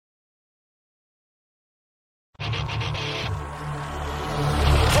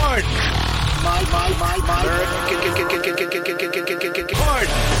Pardon.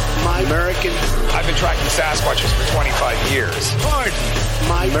 My American. I've been tracking Sasquatches for 25 years. Pardon.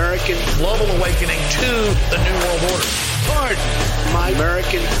 My American. Global awakening to the New World Order. Pardon. My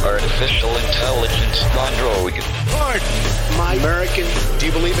American. Artificial intelligence android. Pardon. My American. Do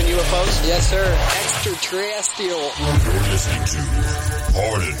you believe in UFOs? Yes, sir. Extraterrestrial. You're listening to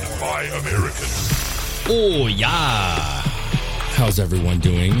Pardon My American. Oh, yeah. How's everyone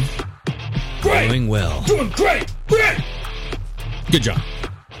doing? Great. Doing well. Doing great. Great. Good job.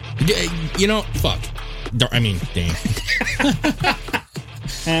 You know, fuck. I mean, dang.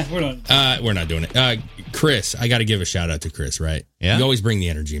 We're not doing it. Chris, I got to give a shout out to Chris, right? Yeah. You always bring the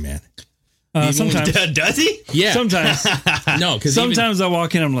energy, man. Sometimes. Does he? Yeah. Sometimes. No, because sometimes I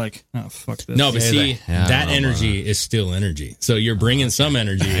walk in, I'm like, oh, fuck this. No, but see, Yeah, that energy is still energy. So you're bringing some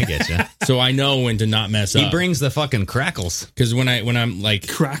energy. I get you. So I know when to not mess up. He brings the fucking crackles. Because when I'm like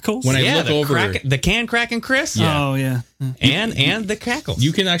Crackles? when I look the over, the can cracking Chris. Yeah. Oh, yeah. And the crackles.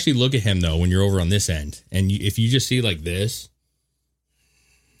 you can actually look at him though when you're over on this end, and if you just see like this,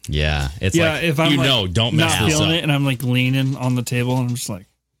 Yeah, it's Yeah, like if I'm you like, know, don't mess not this feeling up. it and I'm like leaning on the table and I'm just like,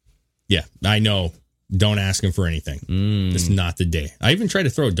 Yeah, I know. Don't ask him for anything. It's not the day. I even tried to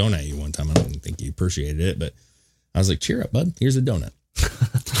throw a donut at you one time. I don't think you appreciated it, but I was like, cheer up, bud. Here's a donut.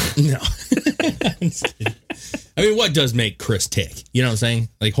 No. I mean, what does make Chris tick? You know what I'm saying?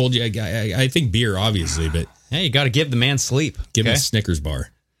 Like, hold you. I think beer, obviously, but hey, you got to give the man sleep. give him okay? a Snickers bar.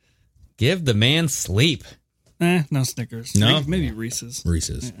 Give the man sleep. no Snickers. No? Maybe Reese's.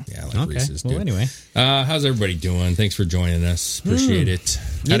 Reese's. Yeah, I like Okay. Reese's. Well, dude. anyway, How's everybody doing? Thanks for joining us. Appreciate it.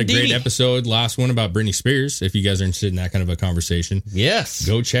 Had a great Indeedy. episode. Last one about Britney Spears. If you guys are interested in that kind of a conversation, yes,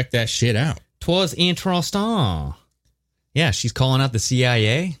 go check that shit out. 'Twas interesting. Yeah, she's calling out the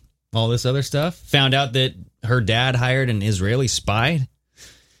CIA, all this other stuff. Found out that her dad hired an Israeli spy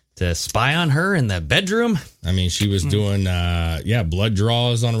to spy on her in the bedroom. I mean, she was doing, blood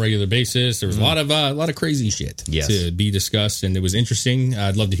draws on a regular basis. There was a lot of crazy shit Yes. to be discussed, and it was interesting.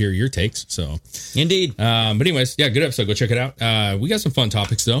 I'd love to hear your takes. So, Indeed, but anyways, yeah, good episode. Go check it out. We got some fun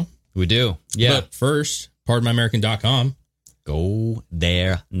topics though. we do. Yeah, But first, pardonmyamerican.com. go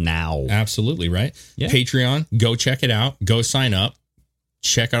there now. Absolutely right. Yeah. Patreon. Go check it out. Go sign up.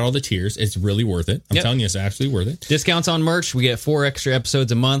 Check out all the tiers. It's really worth it. I'm Yep. telling you, it's absolutely worth it. Discounts on merch. We get 4 extra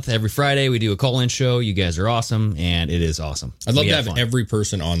episodes a month. Every Friday, we do a call-in show. You guys are awesome, and it is awesome. I'd love We to have fun. every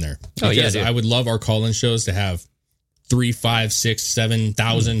person on there. Oh, yeah, Because dude. I would love our call-in shows to have 3, 5, 6,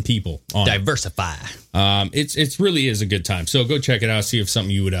 7,000 people on. Diversify. It's really is a good time. So go check it out. See if something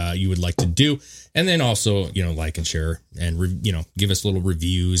you would like to do, and then also like and share and give us little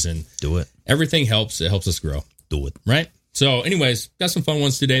reviews, and Do it. everything helps. It helps us grow. Do it. Right. So, anyways, got some fun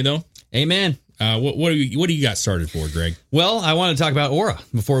ones today though. Amen. What do you got started for, Greg? Well, I want to talk about Aura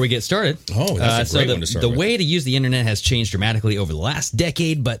before we get started. Oh, that's a great so one to start the with. way to use the internet has changed dramatically over the last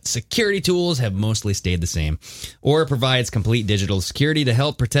decade, but security tools have mostly stayed the same. Aura provides complete digital security to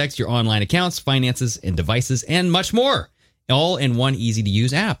help protect your online accounts, finances, and devices, and much more, all in one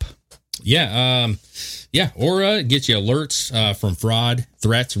easy-to-use app. Yeah. Aura gets you alerts from fraud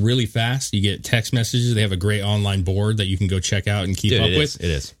threats really fast. You get text messages. They have a great online board that you can go check out and keep Dude, up it with. is. It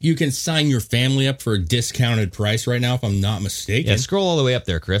is. You can sign your family up for a discounted price right now, if I'm not mistaken. Yeah, scroll all the way up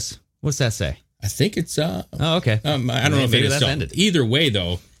there, Chris. What's that say? I think it's Oh, okay. I don't know if Maybe it is. that's So, ended. either way,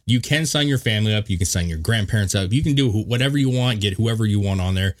 though, you can sign your family up. You can sign your grandparents up. You can do whatever you want. Get whoever you want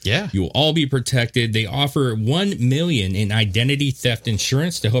on there. Yeah. You will all be protected. They offer $1 million in identity theft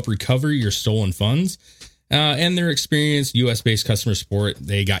insurance to help recover your stolen funds. And their experienced U.S.-based customer support,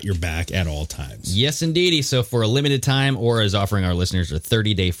 they got your back at all times. Yes, indeedy. So for a limited time, Aura is offering our listeners a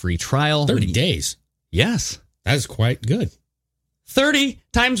 30-day free trial. 30 days. Yes. That is quite good. 30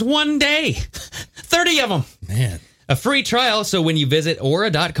 times 1 day. 30 of them. Man. A free trial. So when you visit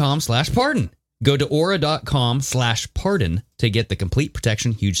aura.com/pardon, go to aura.com/pardon to get the complete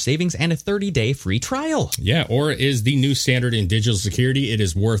protection, huge savings, and a 30-day free trial. Yeah, Aura is the new standard in digital security. It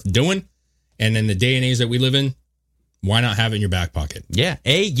is worth doing. And in the day and age that we live in, why not have it in your back pocket? Yeah.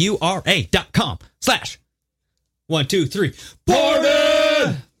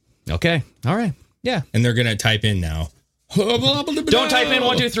 aura.com/123pardon. Okay. All right. Yeah. And they're going to type in now. Don't type in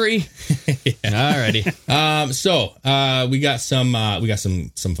 1, 2, 3. Alrighty. So we got some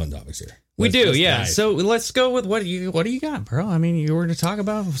fun topics here. We do, Let's yeah. dive. So let's go with what do you got, bro? I mean, you were to talk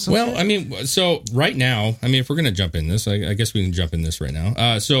about something. Well, I mean, so right now, I mean, if we're going to jump in this, I guess we can jump in this right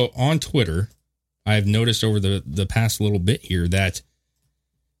now. So on Twitter, I've noticed over the past little bit here that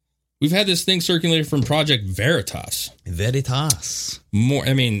We've had this thing circulated from Project Veritas. More,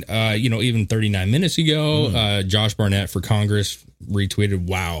 I mean, even 39 minutes ago, Josh Barnett for Congress retweeted,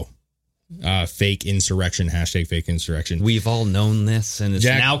 wow, fake insurrection, hashtag fake insurrection. We've all known this, and it's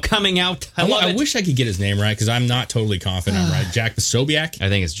now coming out. I wish I could get his name right, because I'm not totally confident I'm right. Jack Posobiec? I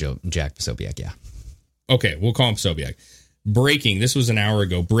think it's Jack Posobiec, yeah. Okay, we'll call him Posobiec. Breaking, this was an hour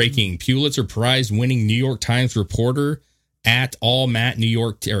ago, breaking, Pulitzer Prize winning New York Times reporter at All Matt New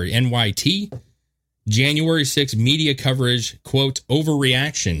York, or NYT, January 6th media coverage, quote,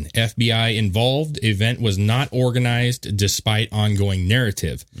 overreaction, FBI involved, event was not organized despite ongoing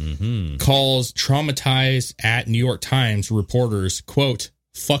narrative. Calls traumatized at New York Times reporters, quote,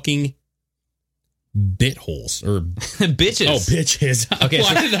 fucking bitholes, or bitches. Oh, bitches. Okay.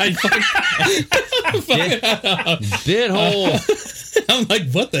 Why did I bithole. I'm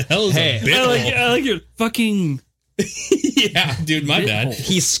like, what the hell is a bithole? I like your fucking... Yeah, dude, my bad.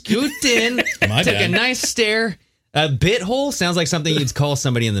 He scooped in, took a nice stare. A bithole sounds like something you'd call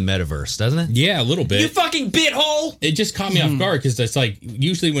somebody in the metaverse, doesn't it? Yeah, a little bit. You fucking bithole! It just caught me off guard, because it's like,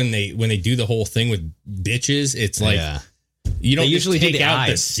 usually when they do the whole thing with bitches, it's like, you don't usually take out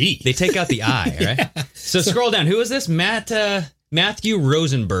the C. They take out the I, right? So scroll down. Who is this? Matthew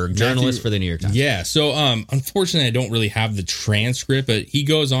Rosenberg, journalist for the New York Times. Yeah, so unfortunately, I don't really have the transcript, but he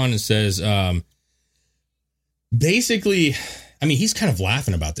goes on and says, basically, I mean, he's kind of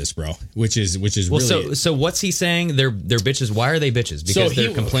laughing about this, bro, which is well, really. So what's he saying? They're bitches. Why are they bitches? Because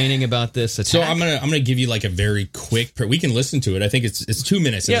they're complaining about this attack. So I'm gonna give you like a very quick. We can listen to it. I think it's 2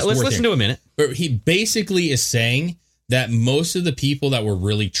 minutes. Yeah, let's listen to a minute. But he basically is saying that most of the people that were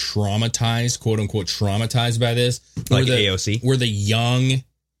really traumatized, quote unquote, traumatized by this, like AOC, were the young,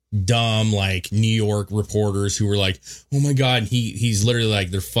 dumb, like New York reporters who were like, oh my God, he's literally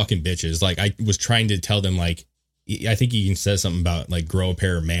like, they're fucking bitches. Like, I was trying to tell them, like, I think he even says something about like grow a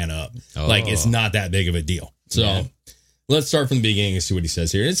pair, man up. Like, it's not that big of a deal. So let's start from the beginning and see what he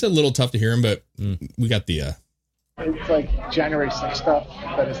says here. It's a little tough to hear him, but we got the It's like January 6th stuff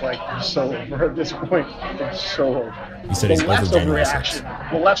that is like so over at this point. It's so over. He said he's over January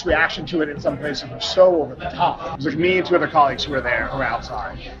 6th. The left's reaction to it in some places was so over the top. It was like me and two other colleagues who were there, who were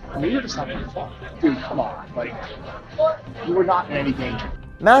outside. And we were just having fun. Dude, come on. Like, you were not in any danger.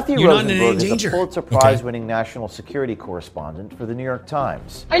 Matthew Rosenberg is a Pulitzer Prize-winning national security correspondent for the New York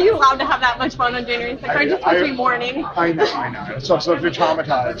Times. Are you allowed to have that much fun on January 6th? Aren't you supposed to be mourning? I know. So if you're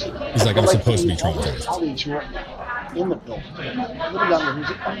traumatized. He's like, I'm supposed to be traumatized. Colleagues who were in the building. A little younger. He's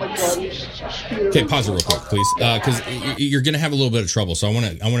like, oh my God, he's so scary. Okay, pause it real quick, please, because you're going to have a little bit of trouble. So I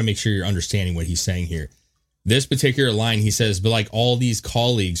want to make sure you're understanding what he's saying here. This particular line, he says, but like all these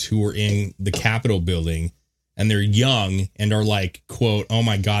colleagues who were in the Capitol building, and they're young and are like, quote, oh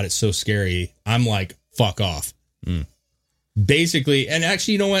my God, it's so scary. I'm like, fuck off. Basically, and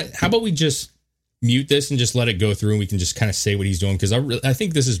actually, you know what? How about we just mute this and just let it go through, and we can just kind of say what he's doing? Because I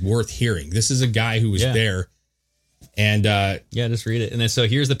think this is worth hearing. This is a guy who was there. And just read it. And then so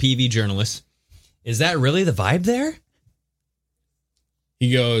here's the PV journalist. Is that really the vibe there?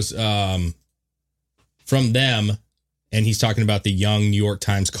 He goes, from them, and he's talking about the young New York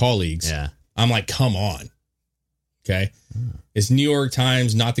Times colleagues. Yeah. I'm like, come on. Okay. It's New York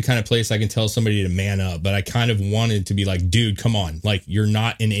Times, not the kind of place I can tell somebody to man up, but I kind of wanted to be like, dude, come on. Like, you're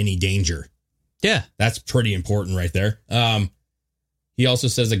not in any danger. Yeah. That's pretty important right there. He also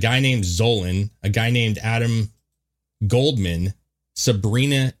says a guy named Zolan, a guy named Adam Goldman,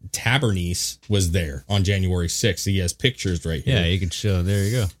 Sabrina Tabernice was there on January 6th. He has pictures right here. Yeah, you could show. There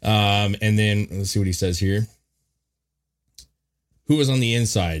you go. And then let's see what he says here. Who was on the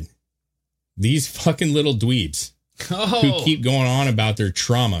inside? These fucking little dweebs who keep going on about their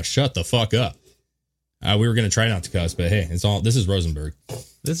trauma. Shut the fuck up. We were going to try not to cuss, but hey, this is Rosenberg.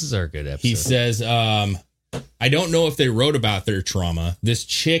 This is our good episode. He says, I don't know if they wrote about their trauma. This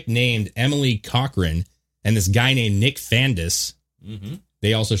chick named Emily Cochran and this guy named Nick Fandis,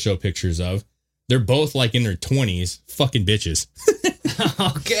 they also show pictures of. They're both like in their 20s. Fucking bitches.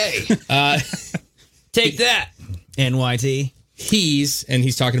 Okay. Take that, NYT.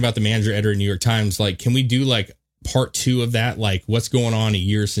 He's talking about the manager editor of New York Times. Like, can we do like part 2 of that? Like, what's going on a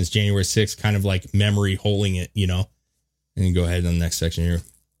year since January 6th? Kind of like memory holding it, you know? And then go ahead on the next section here.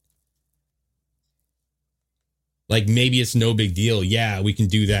 Like, maybe it's no big deal. Yeah, we can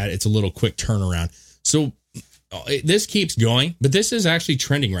do that. It's a little quick turnaround. So this keeps going, but this is actually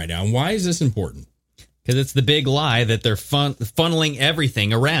trending right now. And why is this important? Because it's the big lie that they're funneling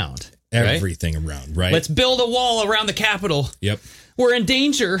everything around. Everything around, right? Let's build a wall around the Capitol. Yep. We're in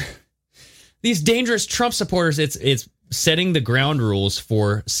danger. These dangerous Trump supporters, it's setting the ground rules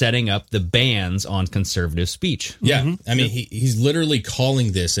for setting up the bans on conservative speech. Yeah. I mean, he's literally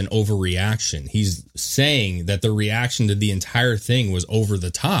calling this an overreaction. He's saying that the reaction to the entire thing was over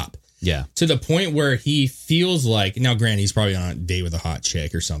the top. Yeah. To the point where he feels like, now granted, he's probably on a date with a hot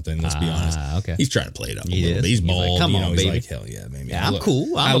chick or something. Let's be honest. Okay. He's trying to play it up a He little is. bit. He's He's like, bald. come on, he's baby. like, hell yeah, baby. Yeah, I'm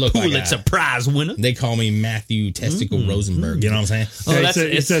cool. I'm a Pulitzer Prize winner. They call me Matthew Testicle Rosenberg. You know what I'm saying?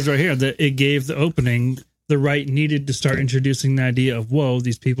 It says right here that it gave the opening the right needed to start introducing the idea of, whoa,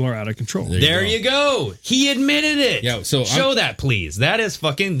 these people are out of control. There you go. He admitted it. Yeah, so show that, please. That is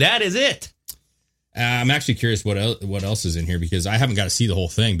it. I'm actually curious what else is in here because I haven't got to see the whole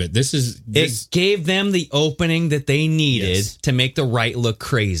thing, but it gave them the opening that they needed to make the right look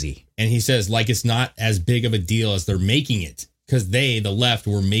crazy. And he says, like, it's not as big of a deal as they're making it because the left,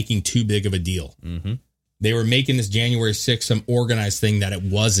 were making too big of a deal. Mm-hmm. They were making this January 6th some organized thing that it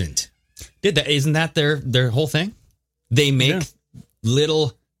wasn't. Isn't that their whole thing? They make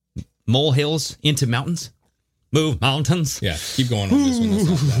little molehills into mountains. Move mountains. Yeah, keep going on this one. That's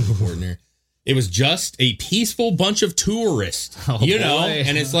not that important here. It was just a peaceful bunch of tourists, and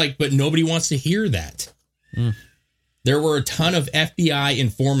it's like, but nobody wants to hear that. There were a ton of FBI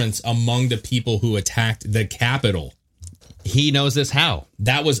informants among the people who attacked the Capitol. He knows this how?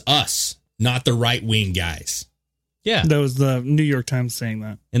 That was us, not the right-wing guys. Yeah. That was the New York Times saying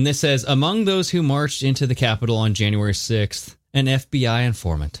that. And this says, among those who marched into the Capitol on January 6th, an FBI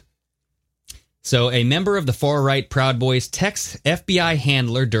informant. So a member of the far-right Proud Boys texts FBI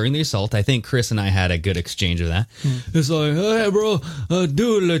handler during the assault. I think Chris and I had a good exchange of that. It's like, hey, bro,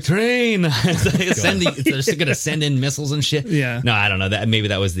 dude, the train. They're just going to send in missiles and shit. Yeah. No, I don't know. Maybe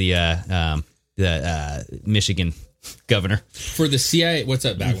that was the Michigan governor. For the CIA, what's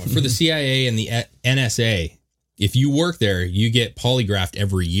that back one? For the CIA and the NSA, if you work there, you get polygraphed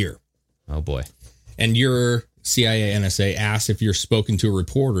every year. Oh, boy. And your CIA, NSA asks if you're spoken to a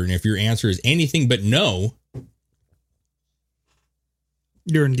reporter, and if your answer is anything but no,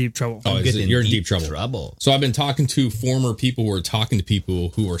 you're in deep trouble. You're in deep trouble. So I've been talking to former people who are talking to people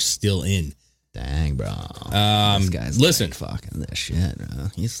who are still in. Dang, bro. This guy's listen, fucking this shit, bro.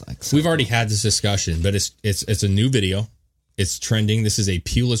 He's like, we've already had this discussion, but it's a new video. It's trending. This is a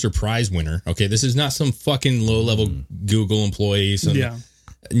Pulitzer Prize winner. Okay, this is not some fucking low level Google employee. Some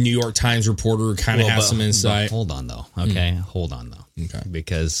New York Times reporter who kind of has some insight. Hold on, though. Okay, hold on, though. Okay,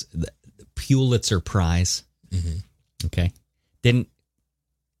 because the Pulitzer Prize. Okay, didn't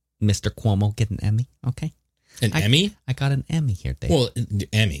Mr. Cuomo get an Emmy? Okay, Emmy? I got an Emmy here, Dave. Well,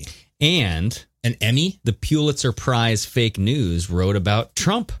 Emmy and an Emmy. The Pulitzer Prize fake news wrote about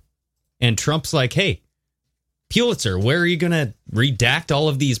Trump, and Trump's like, "Hey, Pulitzer, where are you going to redact all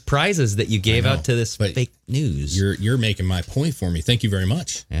of these prizes that you gave out to this fake news?" You're making my point for me. Thank you very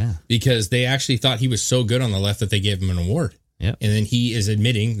much. Yeah. Because they actually thought he was so good on the left that they gave him an award. Yep. And then he is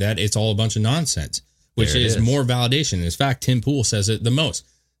admitting that it's all a bunch of nonsense, which is more validation. In fact, Tim Pool says it the most.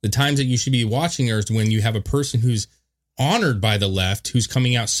 The times that you should be watching is when you have a person who's honored by the left, who's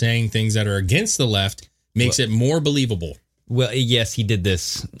coming out saying things that are against the left, makes it more believable. Well, yes, he did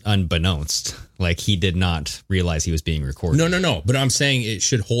this unbeknownst. Like, he did not realize he was being recorded. No. But I'm saying it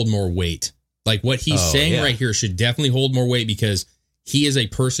should hold more weight. Like, what he's saying right here should definitely hold more weight because he is a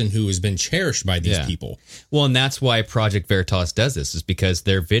person who has been cherished by these people. Well, and that's why Project Veritas does this, is because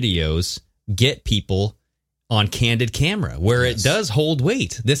their videos get people on candid camera where it does hold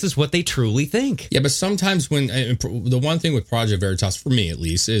weight. This is what they truly think. Yeah, but sometimes when the one thing with Project Veritas, for me at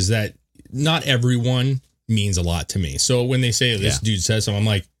least, is that not everyone means a lot to me. So when they say this dude says something, I'm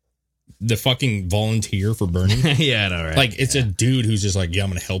like, the fucking volunteer for burning. Yeah, I know, right? Like, it's a dude who's just like, yeah, I'm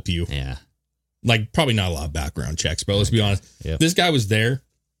going to help you. Yeah. Like, probably not a lot of background checks, but let's be honest. Yep. This guy was there,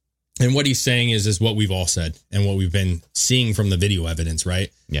 and what he's saying is what we've all said and what we've been seeing from the video evidence, right?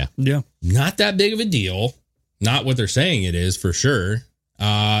 Yeah. Yeah. Not that big of a deal. Not what they're saying it is, for sure.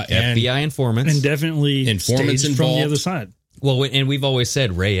 FBI informants. And definitely informants involved from the other side. Well, and we've always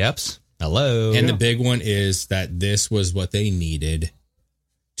said Ray Epps. Hello. And the big one is that this was what they needed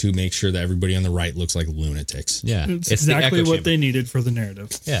to make sure that everybody on the right looks like lunatics. Yeah. It's exactly what they needed for the narrative.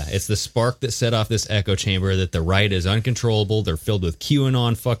 Yeah. It's the spark that set off this echo chamber that the right is uncontrollable. They're filled with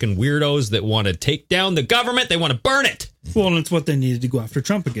QAnon fucking weirdos that want to take down the government. They want to burn it. Well, and it's what they needed to go after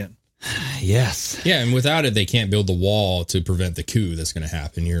Trump again. Yes. Yeah, and without it, they can't build the wall to prevent the coup that's going to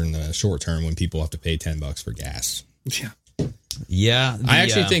happen here in the short term when people have to pay $10 for gas. Yeah. Yeah. I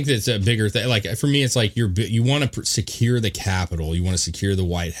actually think that's a bigger thing. Like, for me, it's like you want to secure the Capitol. You want to secure the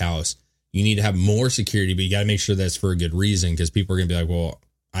White House. You need to have more security, but you got to make sure that's for a good reason because people are going to be like, well,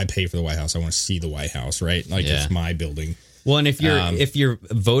 I pay for the White House. I want to see the White House, right? Like, it's my building. Well, and if you're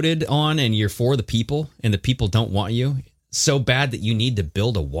voted on and you're for the people and the people don't want you so bad that you need to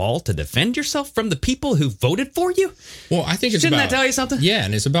build a wall to defend yourself from the people who voted for you. Well, I think Shouldn't that tell you something? Yeah,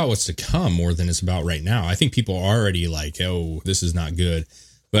 and it's about what's to come more than it's about right now. I think people are already like, oh, this is not good.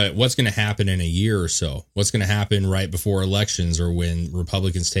 But what's going to happen in a year or so? What's going to happen right before elections or when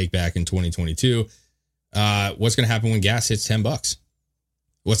Republicans take back in 2022? What's going to happen when gas hits $10?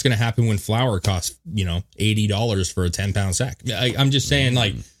 What's going to happen when flour costs, $80 for a 10-pound sack? I'm just saying,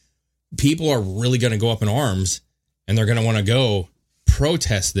 like, people are really going to go up in arms and they're going to want to go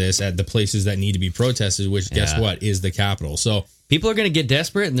protest this at the places that need to be protested, which guess what is the Capitol. So people are going to get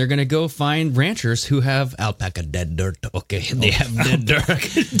desperate and they're going to go find ranchers who have alpaca dead dirt. Okay, they have dead dirt.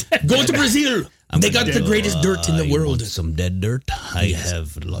 Go to Brazil. They got the greatest dirt in the world. Want some dead dirt? I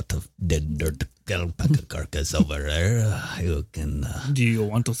have a lot of dead dirt. Alpaca carcass over there. You can. Do you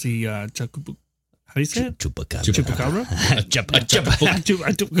want to see Chupacu? How do you say it? Chupacabra.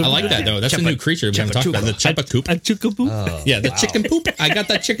 I like that though. That's a new creature we're going to talk about. The chupacoop. Yeah, the chicken poop. I got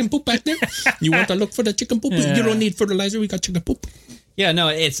that chicken poop back there. You want to look for the chicken poop? Yeah. You don't need fertilizer. We got chicken poop. Yeah, no,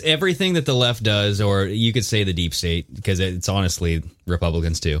 it's everything that the left does, or you could say the deep state, because it's honestly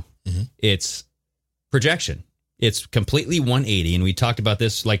Republicans too. Mm-hmm. It's projection. It's completely 180, and we talked about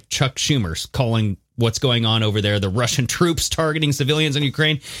this, like Chuck Schumer's calling what's going on over there, the Russian troops targeting civilians in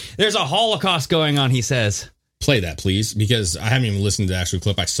Ukraine. There's a Holocaust going on, he says. Play that, please, because I haven't even listened to the actual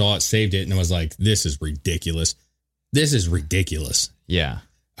clip. I saw it, saved it, and I was like, this is ridiculous. This is ridiculous. Yeah.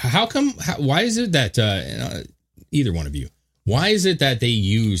 How come, why is it that, either one of you, why is it that they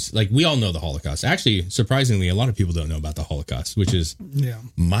use, like, we all know the Holocaust. Actually, surprisingly, a lot of people don't know about the Holocaust, which is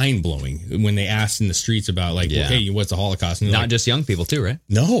mind-blowing when they ask in the streets about, like, well, hey, what's the Holocaust? And not like, just young people, too, right?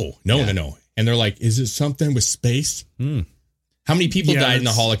 No. And they're like, is it something with space? How many people died in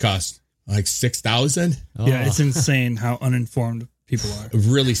the Holocaust? Like 6,000? Yeah, it's insane how uninformed people are.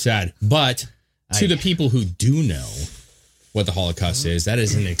 Really sad. But to the people who do know what the Holocaust is, that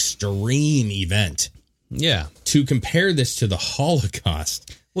is an extreme event. Yeah. To compare this to the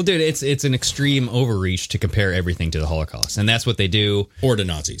Holocaust. Well, dude, it's an extreme overreach to compare everything to the Holocaust. And that's what they do. Or to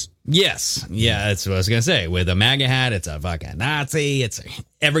Nazis. Yes. Yeah, that's what I was going to say. With a MAGA hat, it's a fucking Nazi.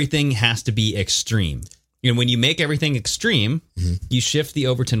 Everything has to be extreme. You know, when you make everything extreme, you shift the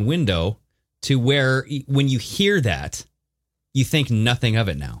Overton window to where when you hear that, you think nothing of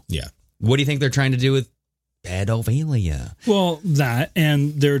it now. Yeah. What do you think they're trying to do with pedophilia? Well, that,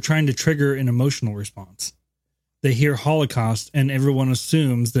 and they're trying to trigger an emotional response. They hear Holocaust and everyone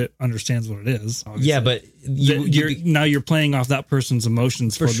assumes that understands what it is. Obviously. Yeah, but you're playing off that person's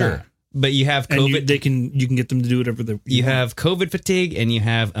emotions for sure. that. But you have COVID. You can get them to do whatever they you have COVID fatigue and you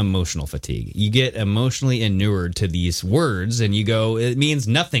have emotional fatigue. You get emotionally inured to these words and you go, it means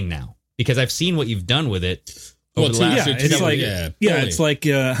nothing now because I've seen what you've done with it. It's like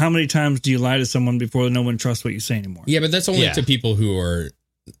how many times do you lie to someone before no one trusts what you say anymore? Yeah, but that's only to people who are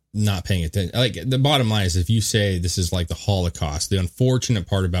not paying attention. Like the bottom line is, if you say this is like the Holocaust, the unfortunate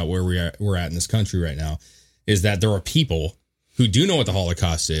part about where we're at in this country right now is that there are people who do know what the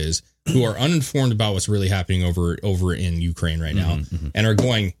Holocaust is, who are uninformed about what's really happening over in Ukraine right now, and are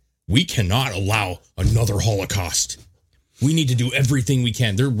going, we cannot allow another Holocaust. We need to do everything we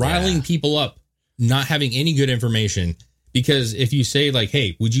can. They're riling people up, not having any good information. Because if you say like,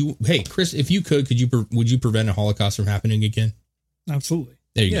 hey, Chris, if you could you prevent a Holocaust from happening again? Absolutely.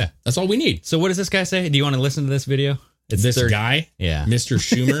 There you go. That's all we need. So what does this guy say? Do you want to listen to this video? It's this guy? Yeah. Mr.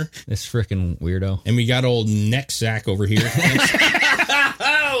 Schumer. This freaking weirdo. And we got old neck sack over here.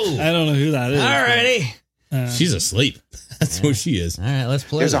 I don't know who that is. Alrighty. She's asleep. That's who she is. All right, let's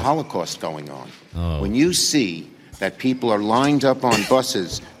play. There's a Holocaust going on. When you see that people are lined up on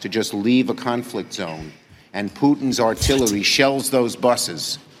buses to just leave a conflict zone and Putin's artillery shells those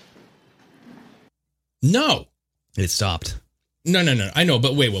buses. No. It stopped. No. I know,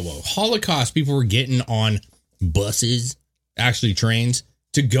 but wait. Holocaust, people were getting on buses, actually trains,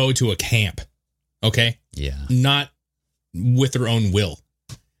 to go to a camp. Okay? Yeah. Not with their own will.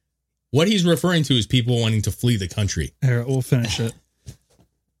 What he's referring to is people wanting to flee the country. Here, we'll finish it.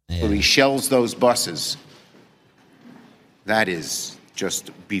 Where he shells those buses. That is just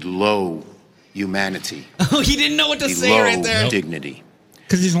below humanity. Oh, he didn't know what to say right there. Below dignity.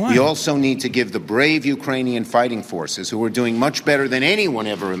 Because he's lying. We also need to give the brave Ukrainian fighting forces, who are doing much better than anyone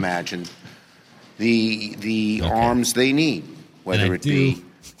ever imagined, the arms they need, whether it be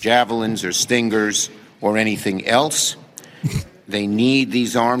javelins or stingers or anything else. They need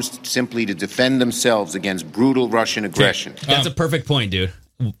these arms simply to defend themselves against brutal Russian aggression. That's a perfect point, dude,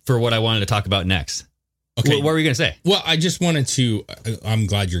 for what I wanted to talk about next. Okay. What were you going to say? Well, I just wanted to, I'm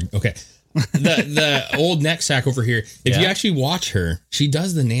glad you're, okay. the old neck sack over here. If you actually watch her, she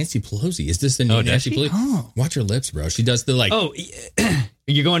does the Nancy Pelosi. Is this the new Nancy Pelosi? Oh. Watch her lips, bro. She does the like. Oh,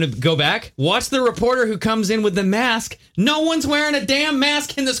 you're going to go back? Watch the reporter who comes in with the mask. No one's wearing a damn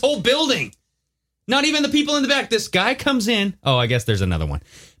mask in this whole building. Not even the people in the back. This guy comes in. Oh, I guess there's another one.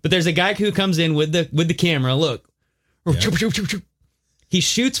 But there's a guy who comes in with the camera. Look. Yeah. He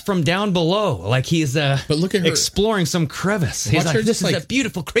shoots from down below like he's but look at her exploring some crevice. He's like, this is a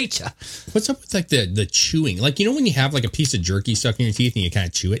beautiful creature. What's up with like the chewing? Like, you know when you have like a piece of jerky stuck in your teeth and you kind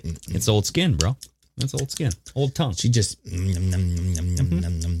of chew it? It's old skin, bro. That's old skin. Old tongue. She just what's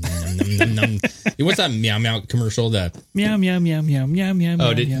that meow meow commercial? The meow meow meow meow meow meow.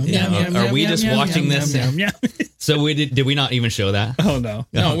 Oh, are we just watching this? So did we not even show that? Oh no.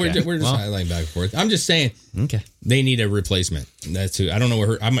 No, we're just highlighting back and forth. I'm just saying. Okay. They need a replacement. That's who. I don't know what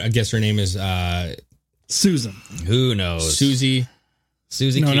her. I guess her name is Susan. Who knows? Susie. No,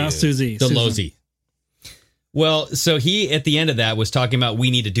 Q. Not Susie. Delozy. Well, so he, at the end of that, was talking about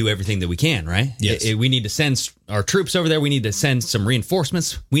we need to do everything that we can, right? Yes. We need to send our troops over there. We need to send some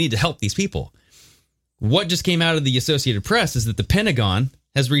reinforcements. We need to help these people. What just came out of the Associated Press is that the Pentagon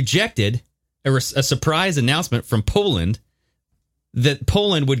has rejected a surprise announcement from Poland that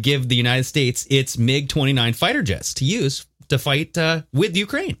Poland would give the United States its MiG-29 fighter jets to use to fight with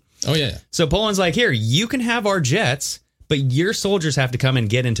Ukraine. Oh, yeah. So Poland's like, here, you can have our jets, but your soldiers have to come and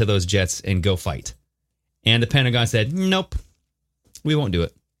get into those jets and go fight. And the Pentagon said, nope, we won't do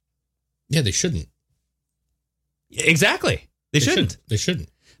it. Yeah, they shouldn't. Exactly. They shouldn't. They shouldn't.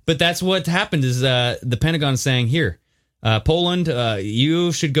 But that's what happened is the Pentagon saying, here, Poland,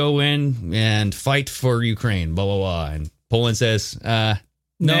 you should go in and fight for Ukraine, blah, blah, blah. And Poland says,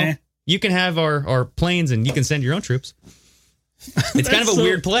 no, you can have our planes and you can send your own troops. It's kind of a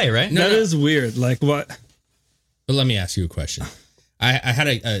weird play, right? That is weird. Like what? But let me ask you a question. I had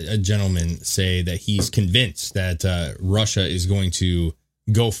a gentleman say that he's convinced that Russia is going to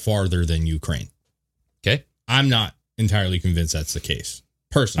go farther than Ukraine. Okay. I'm not entirely convinced that's the case.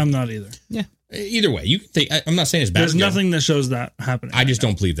 Personally. I'm not either. Yeah. Either way, you can think. I'm not saying it's bad. There's nothing that shows that happening. I just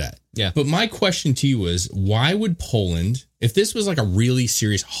don't believe that. Yeah. But my question to you is, why would Poland, if this was like a really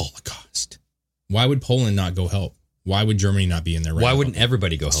serious Holocaust, why would Poland not go help? Why would Germany not be in there? Why wouldn't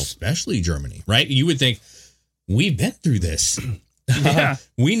everybody go help? Especially Germany, right? You would think, we've been through this. Yeah.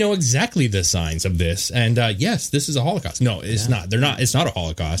 We know exactly the signs of this. And yes, this is a Holocaust. No, it's not. They're not. It's not a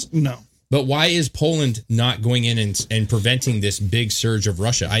Holocaust. No. But why is Poland not going in and preventing this big surge of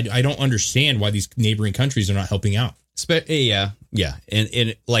Russia? I don't understand why these neighboring countries are not helping out. Yeah.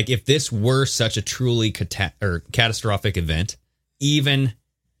 And like if this were such a truly catastrophic event, even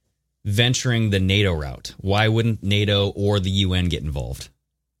venturing the NATO route, why wouldn't NATO or the UN get involved?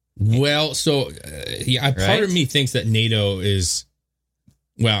 Well, so part of me thinks that NATO is.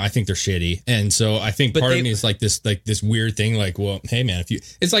 Well, I think they're shitty, and so I think part of me is like this weird thing, like, well, hey man,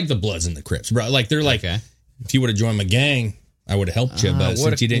 it's like the Bloods and the Crips, bro. Like they're like, if you would have joined my gang, I would have helped you, but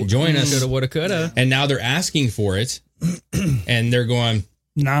since you didn't join us, woulda, coulda, and now they're asking for it, and they're going,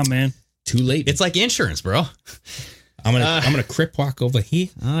 nah, man, too late. It's like insurance, bro. I'm gonna Crip walk over here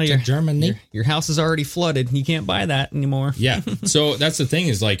to Germany. Your house is already flooded. You can't buy that anymore. Yeah, so that's the thing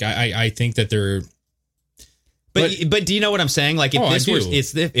is like I think that they're. But do you know what I'm saying? Like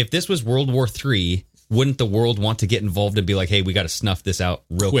if this was World War III, wouldn't the world want to get involved and be like, hey, we got to snuff this out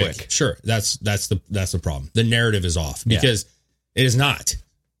real quick? Sure, that's the problem. The narrative is off because it is not.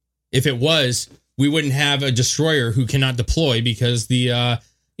 If it was, we wouldn't have a destroyer who cannot deploy because the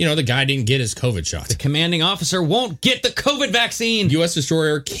guy didn't get his COVID shot. The commanding officer won't get the COVID vaccine. U.S.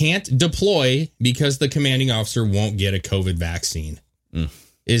 destroyer can't deploy because the commanding officer won't get a COVID vaccine.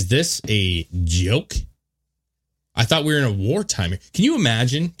 Is this a joke? I thought we were in a wartime. Can you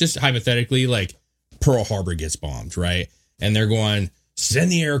imagine, just hypothetically, like Pearl Harbor gets bombed, right? And they're going, send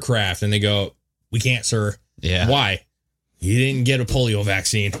the aircraft. And they go, we can't, sir. Yeah. Why? You didn't get a polio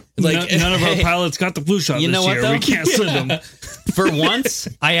vaccine. Like none of our pilots got the flu shot this year. Though? We can't send them. For once,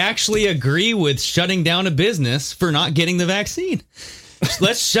 I actually agree with shutting down a business for not getting the vaccine.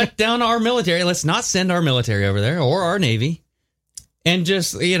 Let's shut down our military. Let's not send our military over there or our Navy. And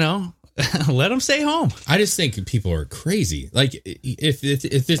just, let them stay home. I just think people are crazy. Like, if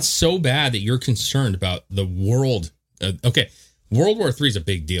it's so bad that you're concerned about the world, World War III is a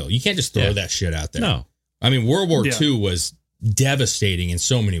big deal. You can't just throw that shit out there. No. I mean, World War II was devastating in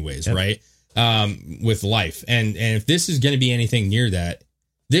so many ways, right? With life. And if this is going to be anything near that,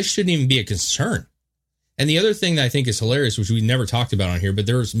 this shouldn't even be a concern. And the other thing that I think is hilarious, which we never talked about on here, but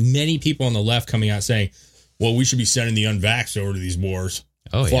there's many people on the left coming out saying, well, we should be sending the unvaxxed over to these wars.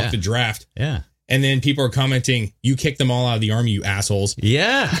 Oh, Fuck the draft. Yeah. And then people are commenting, you kicked them all out of the army, you assholes.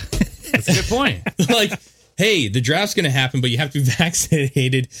 Yeah. That's a good point. Like, hey, the draft's going to happen, but you have to be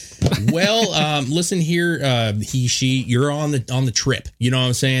vaccinated. Well, listen here, he, she, you're on the trip. You know what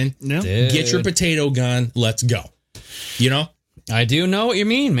I'm saying? Yeah. Get your potato gun. Let's go. You know? I do know what you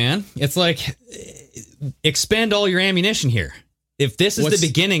mean, man. It's like, expend all your ammunition here. If this is the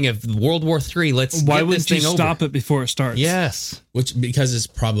beginning of World War III, let's Why get wouldn't this you thing stop over. it before it starts? Yes. Because it's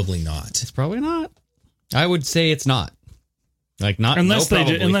probably not. It's probably not. I would say it's not. Like, not unless no,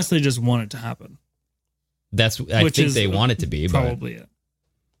 unless they just want it to happen. I think they want it to be. Probably it.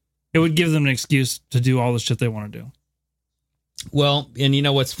 It would give them an excuse to do all the shit they want to do. Well, and you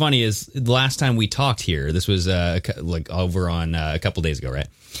know what's funny is the last time we talked here, this was like over on a couple days ago, right?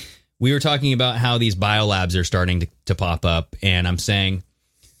 We were talking about how these biolabs are starting to pop up, and I'm saying,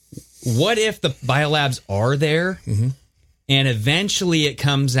 what if the biolabs are there, and eventually it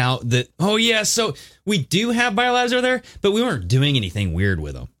comes out that, oh yeah, so we do have biolabs over there, but we weren't doing anything weird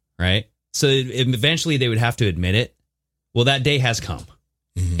with them, right? So eventually they would have to admit it. Well, that day has come,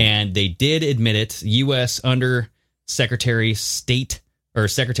 and they did admit it. U.S. Under Secretary of State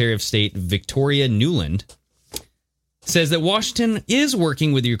Victoria Nuland says that Washington is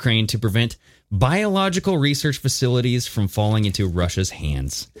working with Ukraine to prevent biological research facilities from falling into Russia's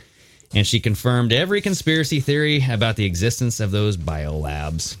hands. And she confirmed every conspiracy theory about the existence of those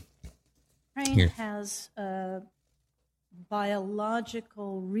biolabs. Ukraine has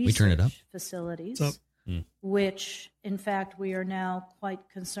biological research facilities, which, in fact, we are now quite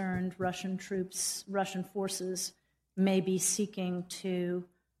concerned Russian forces may be seeking to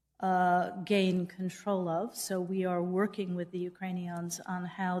gain control of. So we are working with the Ukrainians on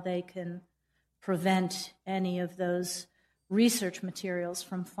how they can prevent any of those research materials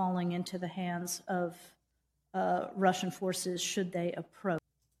from falling into the hands of Russian forces should they approach.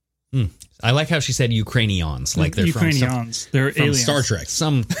 I like how she said Ukrainians, like they're Ukrainians. They're from aliens. Star Trek,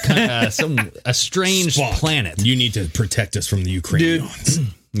 a strange Spock. planet. You need to protect us from the Ukrainians.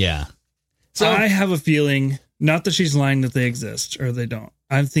 Yeah. So I have a feeling, not that she's lying that they exist or they don't.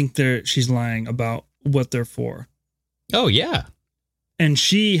 I think she's lying about what they're for. Oh yeah, and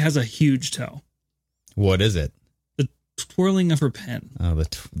she has a huge toe. What is it? The twirling of her pen. Oh,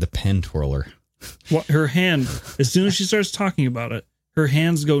 the pen twirler. Her hand, as soon as she starts talking about it, her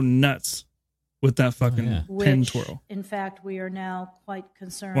hands go nuts with that fucking pen twirl. In fact, we are now quite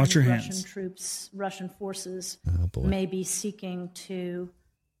concerned Watch your Russian forces may be seeking to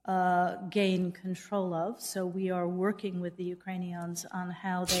gain control of. So we are working with the Ukrainians on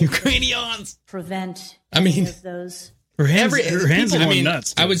how they prevent any of those. Her hands are going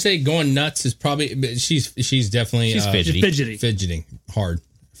nuts. I would say going nuts is probably. She's definitely fidgeting hard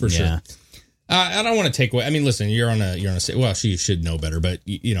for sure. I don't want to take away. I mean, listen, you're on a. Well, she should know better, but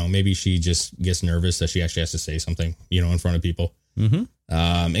maybe she just gets nervous that she actually has to say something, in front of people. Mm-hmm.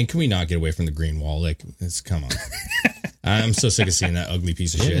 And can we not get away from the green wall? Like, come on. I'm so sick of seeing that ugly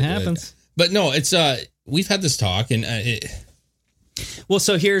piece of shit. It happens. But no, it's we've had this talk, and well,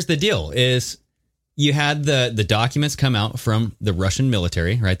 so here's the deal: is you had the documents come out from the Russian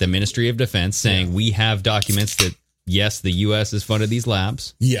military, right? The Ministry of Defense saying we have documents that yes, the U.S. has funded these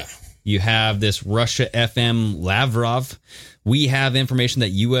labs. Yeah. You have this Russia FM Lavrov. We have information that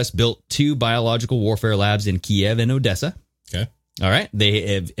U.S. built 2 biological warfare labs in Kiev and Odessa. Okay. All right.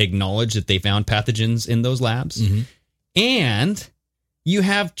 They have acknowledged that they found pathogens in those labs. Mm-hmm. And you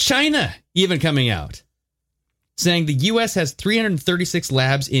have China even coming out saying the U.S. has 336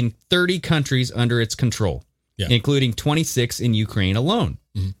 labs in 30 countries under its control, including 26 in Ukraine alone.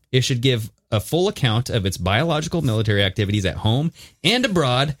 Mm-hmm. It should give a full account of its biological military activities at home and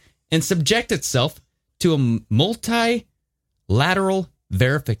abroad and subject itself to a multilateral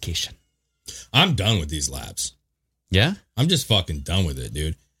verification. I'm done with these labs. Yeah? I'm just fucking done with it,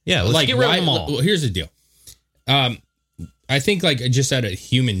 dude. Yeah, let's get rid of them all. Well, here's the deal. I think just out of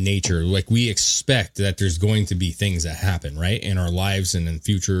human nature, we expect that there's going to be things that happen, right? In our lives and in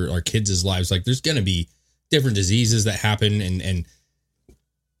future, our kids' lives. There's going to be different diseases that happen. And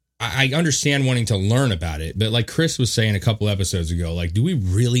I understand wanting to learn about it. But like Chris was saying a couple episodes ago, do we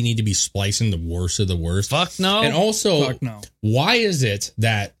really need to be splicing the worst of the worst? Fuck no. And also, Fuck no. Why is it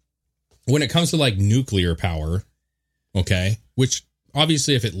that when it comes to nuclear power, okay, which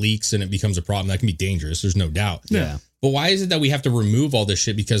obviously if it leaks and it becomes a problem, that can be dangerous. There's no doubt. Yeah. But why is it that we have to remove all this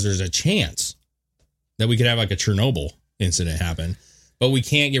shit because there's a chance that we could have a Chernobyl incident happen, but we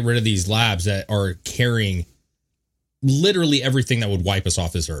can't get rid of these labs that are carrying literally everything that would wipe us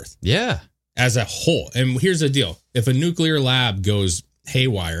off this earth? Yeah. As a whole. And here's the deal. If a nuclear lab goes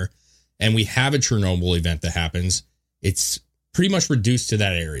haywire and we have a Chernobyl event that happens, it's pretty much reduced to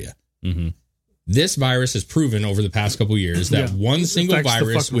that area. Mm-hmm. This virus has proven over the past couple of years that one single Affects the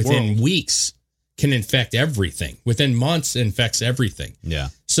virus fucking within world. weeks can infect everything. Within months, infects everything. Yeah.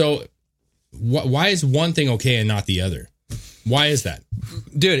 So why is one thing okay and not the other? Why is that?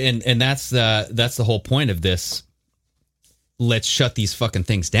 Dude, and that's the whole point of this. Let's shut these fucking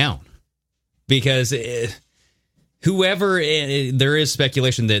things down. Because there is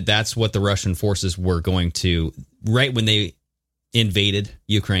speculation that that's what the Russian forces were going to, right when they invaded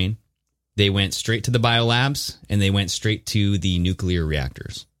Ukraine, they went straight to the biolabs and they went straight to the nuclear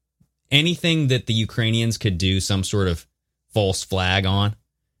reactors. Anything that the Ukrainians could do some sort of false flag on,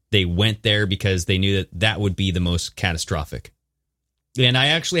 they went there because they knew that would be the most catastrophic. And I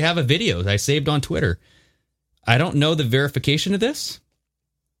actually have a video I saved on Twitter. I don't know the verification of this,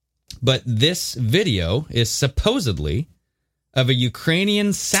 but this video is supposedly of a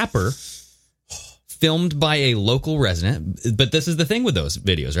Ukrainian sapper filmed by a local resident. But this is the thing with those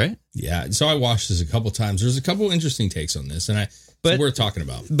videos, right? Yeah. So I watched this a couple times. There's a couple interesting takes on this, and it's worth talking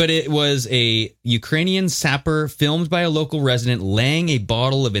about. But it was a Ukrainian sapper filmed by a local resident laying a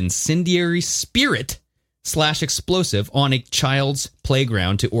bottle of incendiary spirit / explosive on a child's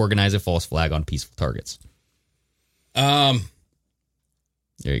playground to organize a false flag on peaceful targets. There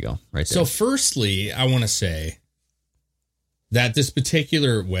you go. Right there. So firstly, I want to say that this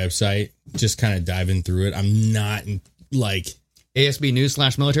particular website, just kind of diving through it, I'm not like ASB News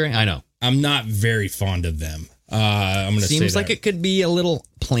 / military. I know. I'm not very fond of them. I'm going to say seems like it could be a little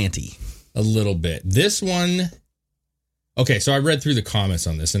planty. A little bit. This one. Okay, so I read through the comments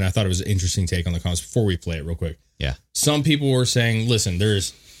on this, and I thought it was an interesting take on the comments before we play it real quick. Yeah. Some people were saying, listen,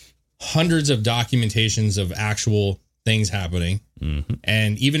 there's hundreds of documentations of actual things happening. Mm-hmm.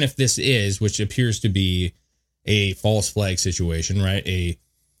 And even if this is, which appears to be a false flag situation, right? A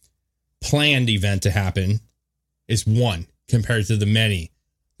planned event to happen is one compared to the many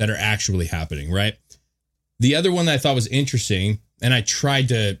that are actually happening, right? The other one that I thought was interesting, and I tried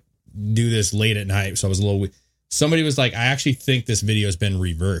to do this late at night, so I was a little... Somebody was like, I actually think this video has been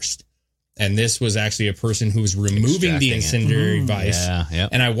reversed. And this was actually a person who was removing the incendiary device. Yeah.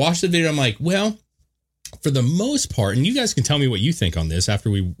 And I watched the video. I'm like, well, for the most part, and you guys can tell me what you think on this after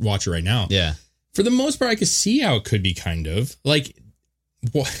we watch it right now. Yeah. For the most part, I could see how it could be kind of like,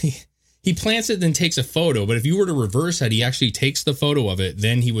 he plants it, then takes a photo. But if you were to reverse that, he actually takes the photo of it.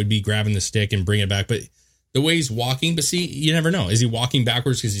 Then he would be grabbing the stick and bring it back. But the way he's walking, but see, you never know. Is he walking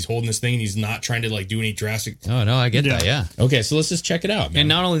backwards because he's holding this thing and he's not trying to like do any drastic? Oh, no, I get that. Yeah. Okay, so let's just check it out, man. And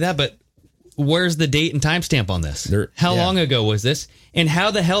not only that, but where's the date and timestamp on this? How long ago was this? And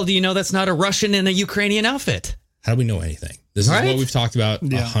how the hell do you know that's not a Russian and a Ukrainian outfit? How do we know anything? This is what we've talked about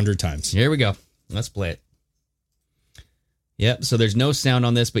 100 times. Here we go. Let's play it. Yep. So there's no sound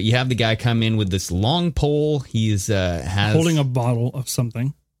on this, but you have the guy come in with this long pole. He's has holding a bottle of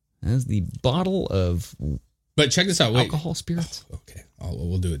something. Has the bottle of. But check this out. Wait. Alcohol spirits. Oh, okay.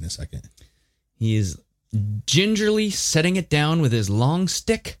 We'll do it in a second. He is gingerly setting it down with his long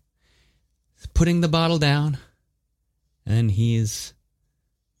stick, putting the bottle down, and he's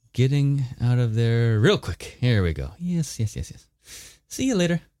getting out of there real quick. Here we go. Yes. See you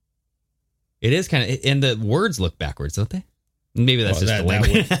later. It is kind of, and the words look backwards, don't they? Maybe that's just the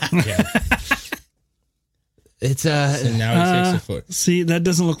language. It's and now he takes a foot. See, that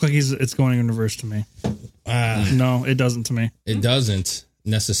doesn't look like it's going in reverse to me. No, it doesn't to me. It doesn't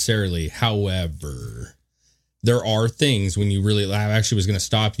necessarily. However, there are things when you really, I actually was going to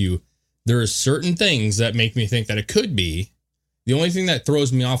stop you. There are certain things that make me think that it could be. The only thing that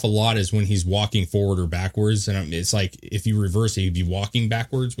throws me off a lot is when he's walking forward or backwards. And it's like, if you reverse it, he'd be walking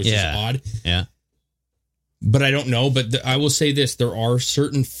backwards, which is odd. Yeah. But I don't know. But I will say this. There are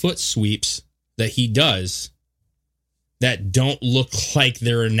certain foot sweeps that he does that don't look like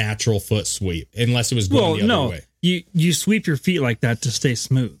they're a natural foot sweep unless it was going the other way. You sweep your feet like that to stay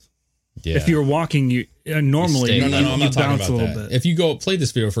smooth. Yeah. If you're walking, you normally No, I'm not talking bounce about a little that. bit. If you go play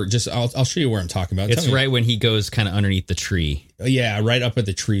this video for just, I'll show you where I'm talking about. It's right when he goes kind of underneath the tree. Yeah, right up at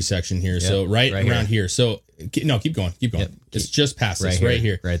the tree section here. Yep, so right around here. So no, keep going. Yep, it's just past this right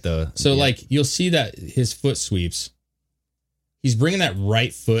here. Right though. So like you'll see that his foot sweeps. He's bringing that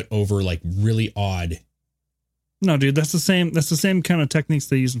right foot over like really odd. No, dude, that's the same kind of techniques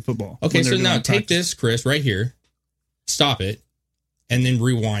they use in football. Okay, so now take this, Chris, right here. Stop it. And then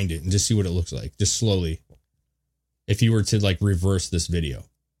rewind it and just see what it looks like. Just slowly. If you were to like reverse this video.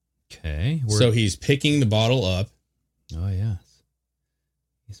 Okay. So he's picking the bottle up. Oh, yes.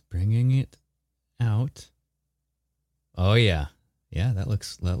 He's bringing it out. Oh, yeah. Yeah, that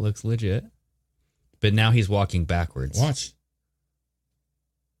looks legit. But now he's walking backwards. Watch.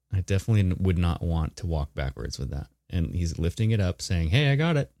 I definitely would not want to walk backwards with that. And he's lifting it up saying, hey, I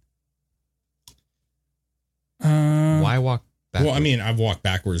got it. Why walk backwards? Well, I mean, I've walked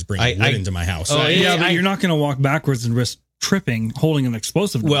backwards bringing wood into my house. Oh, yeah, but you're not going to walk backwards and risk tripping, holding an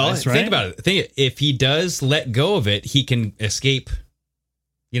explosive device, right? Think about it. If he does let go of it, he can escape.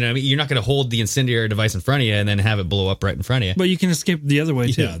 You know what I mean? You're not going to hold the incendiary device in front of you and then have it blow up right in front of you. But you can escape the other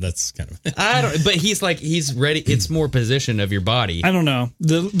way, too. Yeah, that's kind of... But he's ready. It's more position of your body. I don't know.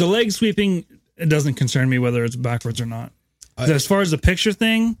 The leg sweeping, it doesn't concern me whether it's backwards or not. As far as the picture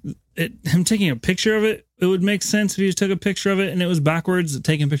thing, him taking a picture of it, it would make sense if he took a picture of it and it was backwards,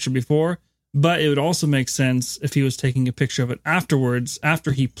 taking a picture before. But it would also make sense if he was taking a picture of it afterwards,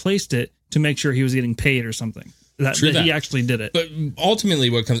 after he placed it, to make sure he was getting paid or something. That he actually did it. But ultimately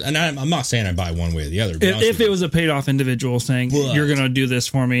what comes, and I'm not saying I buy one way or the other. If it was a paid off individual saying, you're going to do this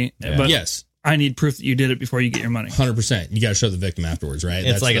for me, but yes, I need proof that you did it before you get your money. 100%. You got to show the victim afterwards, right?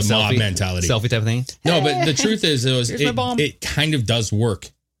 It's That's like the a mob selfie mentality. Selfie type of thing. No, but the truth is, it kind of does work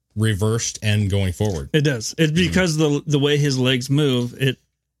reversed and going forward. It does. It's because the way his legs move,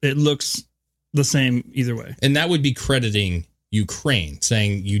 it looks the same either way. And that would be crediting Ukraine,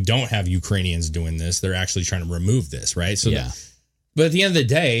 saying you don't have Ukrainians doing this. They're actually trying to remove this, right? So, but at the end of the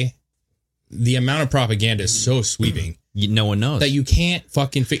day, the amount of propaganda is so sweeping. No one knows. That you can't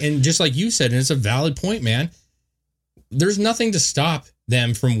fucking... And just like you said, and it's a valid point, man, there's nothing to stop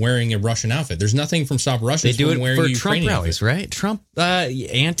them from wearing a Russian outfit. There's nothing from stop Russians from wearing a Ukrainian Trump rallies, outfit. right? Trump,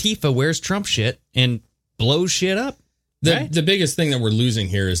 Antifa wears Trump shit and blows shit up. The biggest thing that we're losing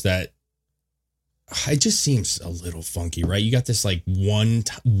here is that it just seems a little funky, right? You got this like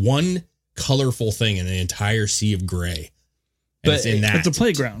one colorful thing in an entire sea of gray. And But it's a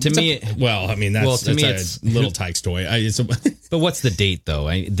playground. That's a little Tyke's toy. But what's the date though?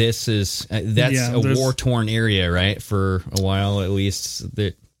 That's a war-torn area, right? For a while at least.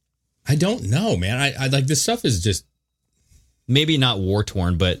 I don't know, man. I like this stuff is just maybe not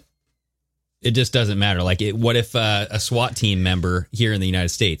war-torn, but it just doesn't matter. Like, what if a SWAT team member here in the United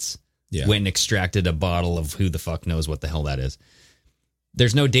States went and extracted a bottle of who the fuck knows what the hell that is?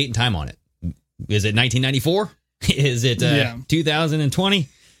 There's no date and time on it. Is it 1994? Is it 2020?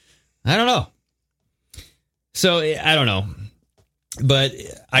 I don't know. So I don't know. But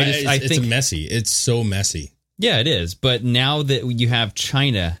I think it's messy. It's so messy. Yeah, it is. But now that you have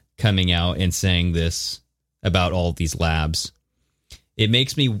China coming out and saying this about all these labs, it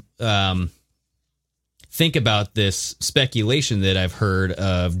makes me think about this speculation that I've heard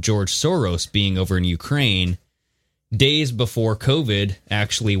of George Soros being over in Ukraine days before COVID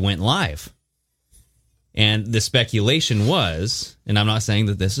actually went live. And the speculation was, and I'm not saying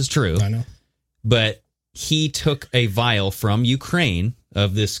that this is true, I know, but he took a vial from Ukraine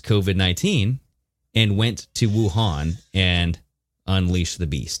of this COVID-19 and went to Wuhan and unleashed the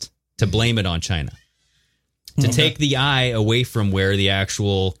beast, to blame it on China, to take the eye away from where the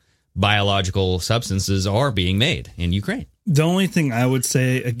actual biological substances are being made in Ukraine. The only thing I would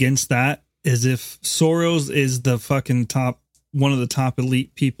say against that is if Soros is the fucking one of the top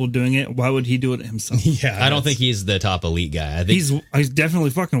elite people doing it, why would he do it himself? I don't think he's the top elite guy. I think he's definitely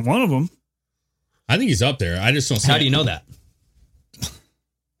fucking one of them. I think he's up there. I just don't see How do you know that?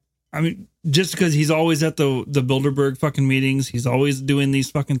 I mean, just because he's always at the Bilderberg fucking meetings, he's always doing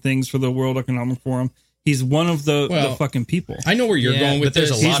these fucking things for the World Economic Forum. He's one of the fucking people. I know where you're going with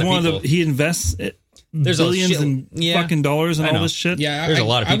this. He's one of the. He invests billions and fucking dollars and all this shit. Yeah, there's a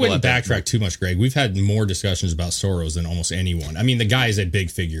lot of people. I wouldn't backtrack too much, Greg. We've had more discussions about Soros than almost anyone. I mean, the guy is a big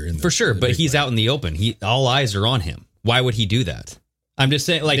figure for sure, but he's out in the open. All eyes are on him. Why would he do that? I'm just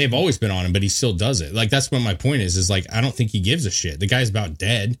saying, like, they've always been on him, but he still does it. Like, that's what my point is like, I don't think he gives a shit. The guy's about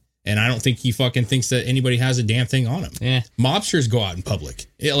dead. And I don't think he fucking thinks that anybody has a damn thing on him. Yeah. Mobsters go out in public.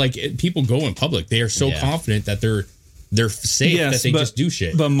 People go in public. They are so confident that they're safe that they just do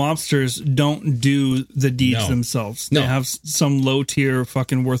shit. But mobsters don't do the deeds themselves. They have some low tier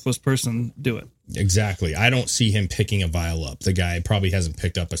fucking worthless person do it. Exactly. I don't see him picking a vial up. The guy probably hasn't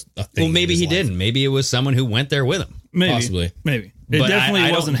picked up a thing. Well, maybe he didn't. Maybe it was someone who went there with him. Maybe. Possibly. Maybe. It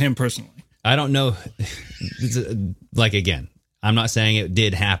definitely wasn't him personally. I don't know. Like, again, I'm not saying it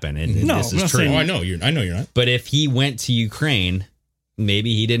did happen. No, this is true. I know you're not. But if he went to Ukraine,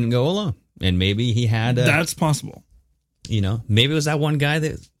 maybe he didn't go alone, and maybe he had. That's possible. You know, maybe it was that one guy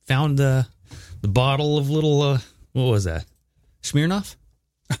that found the bottle of little. What was that? Smirnoff?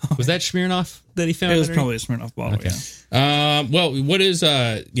 Was that Smirnoff that he found? It was probably a Smirnoff bottle. Okay. Yeah. Well, what is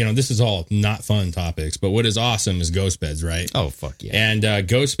this is all not fun topics, but what is awesome is Ghost Beds, right? Oh, fuck yeah! And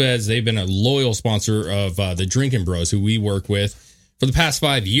Ghost Beds, they've been a loyal sponsor of the Drinking Bros, who we work with for the past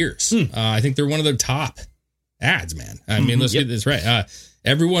 5 years. I think they're one of their top ads, man. I mean, let's get this right.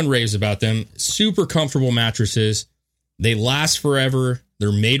 Everyone raves about them. Super comfortable mattresses. They last forever.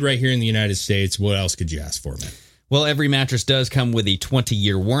 They're made right here in the United States. What else could you ask for, man? Well, every mattress does come with a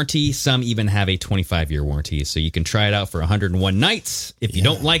 20-year warranty. Some even have a 25-year warranty. So you can try it out for 101 nights. If you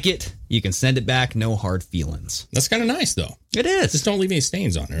don't like it, you can send it back. No hard feelings. That's kind of nice, though. It is. Just don't leave any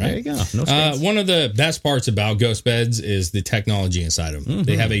stains on it, right? There you go. No stains. One of the best parts about ghost beds is the technology inside them. Mm-hmm.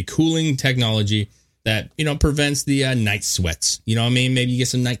 They have a cooling technology that, prevents the night sweats. You know what I mean? Maybe you get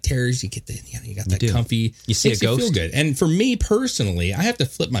some night terrors. You get you got that comfy. You see a ghost? You feel good. And for me personally, I have to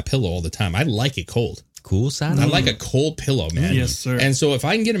flip my pillow all the time. I like it cold. Cool side. I like a cold pillow, man. Yes, sir. And so if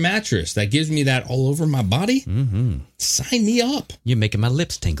I can get a mattress that gives me that all over my body, sign me up. You're making my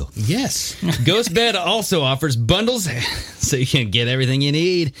lips tingle. Yes. Ghost Bed also offers bundles, so you can get everything you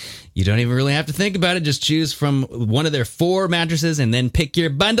need. You don't even really have to think about it. Just choose from one of their 4 mattresses and then pick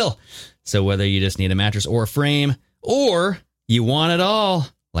your bundle. So whether you just need a mattress or a frame, or you want it all,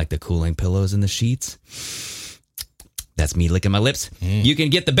 like the cooling pillows and the sheets, that's me licking my lips. You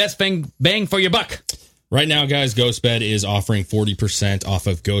can get the best bang for your buck. Right now, guys, GhostBed is offering 40% off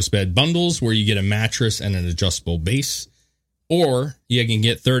of GhostBed bundles, where you get a mattress and an adjustable base. Or you can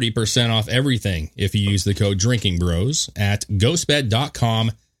get 30% off everything if you use the code DrinkingBros at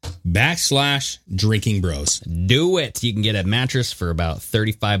ghostbed.com/DrinkingBros. Do it. You can get a mattress for about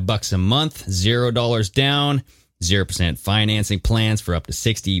 $35 a month, $0 down, 0% financing plans for up to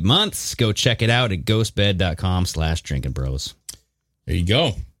 60 months. Go check it out at ghostbed.com/DrinkingBros. There you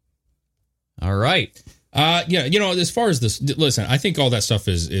go. All right. As far as this, listen, I think all that stuff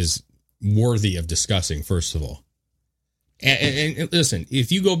is worthy of discussing, first of all. And listen,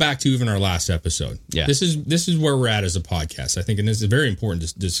 if you go back to even our last episode, this is where we're at as a podcast, I think, and this is very important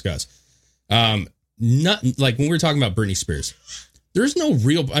to discuss. Not like when we were talking about Britney Spears, there's no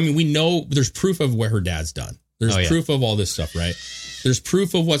real, we know there's proof of what her dad's done. There's proof of all this stuff, right? There's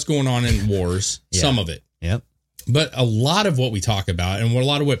proof of what's going on in wars, some of it. Yep. But a lot of what we talk about and a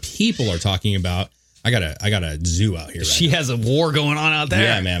lot of what people are talking about, I got a zoo out here. She has a war going on out there.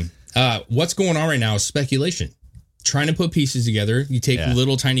 Yeah, man. What's going on right now is speculation. Trying to put pieces together. You take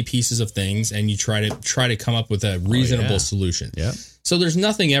little tiny pieces of things and you try to come up with a reasonable solution. Yeah. So there's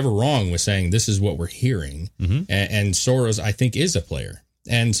nothing ever wrong with saying this is what we're hearing. Mm-hmm. And Soros, I think, is a player.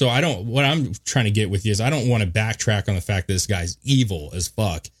 And so what I'm trying to get with you is I don't want to backtrack on the fact that this guy's evil as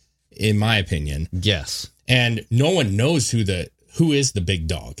fuck, in my opinion. Yes. And no one knows who is the big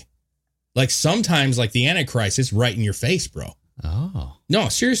dog. Like sometimes, like the Antichrist is right in your face, bro. Oh. No,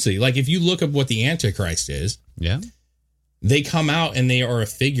 seriously. Like if you look up what the Antichrist is, they come out and they are a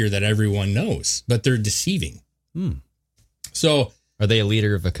figure that everyone knows, but they're deceiving. So are they a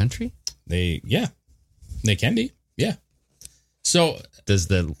leader of a country? They can be. Yeah. So does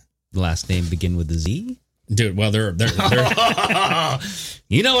the last name begin with a Z? Dude, well, they're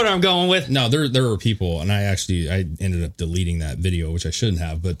you know what I'm going with. No, there are people, and I ended up deleting that video, which I shouldn't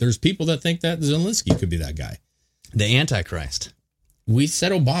have, but there's people that think that Zelensky could be that guy. The Antichrist. We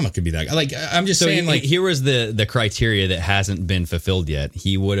said Obama could be that guy. Like, I'm just saying, like, here was the criteria that hasn't been fulfilled yet.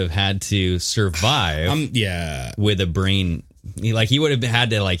 He would have had to survive with a brain. He would have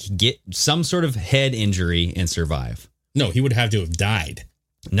had to get some sort of head injury and survive. No, he would have to have died.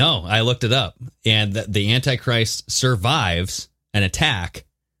 No, I looked it up, and the Antichrist survives an attack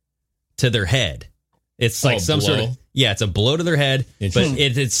to their head. It's like some sort of it's a blow to their head, but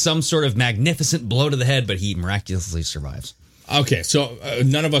it's some sort of magnificent blow to the head. But he miraculously survives. Okay, so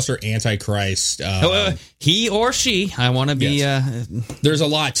none of us are Antichrist. He or she. I want to be. Yes. There's a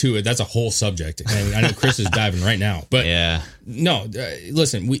lot to it. That's a whole subject, and I know Chris is diving right now. But no,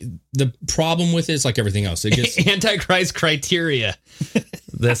 listen. The problem with it is like everything else. It gets Antichrist criteria.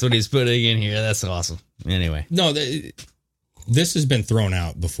 That's what he's putting in here. That's awesome. Anyway, no, this has been thrown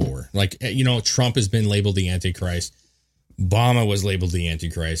out before. Like Trump has been labeled the Antichrist. Obama was labeled the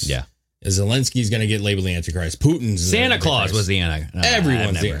Antichrist. Yeah. Zelensky's going to get labeled the Antichrist. Putin's Santa Claus was the Antichrist.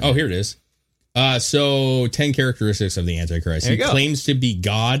 Everyone's the Antichrist. Oh, here it is. So 10 characteristics of the Antichrist. He claims to be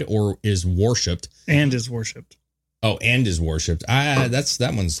God or is worshipped. And is worshipped. Oh, and is worshipped.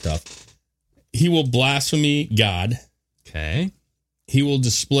 That one's tough. He will blaspheme God. Okay. He will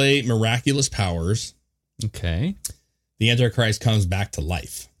display miraculous powers. Okay. The Antichrist comes back to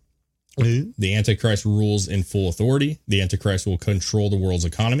life. The Antichrist rules in full authority. The Antichrist will control the world's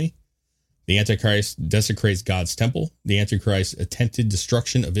economy. The Antichrist desecrates God's temple. The Antichrist attempted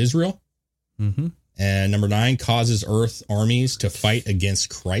destruction of Israel. Mm-hmm. And number 9, causes earth armies to fight against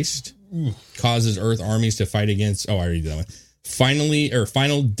Christ. Causes earth armies to fight against... Oh, I already did that one.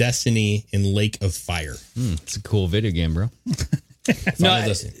 Final Destiny in Lake of Fire. It's a cool video game, bro.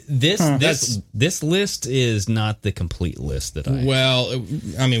 No, this list is not the complete list that I... Well,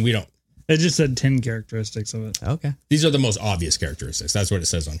 I mean, we don't... It just said 10 characteristics of it. Okay. These are the most obvious characteristics. That's what it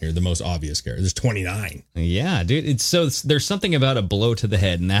says on here. The most obvious characteristics. There's 29. Yeah, dude. There's something about a blow to the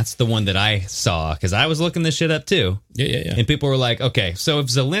head, and that's the one that I saw because I was looking this shit up too. Yeah. And people were like, okay, so if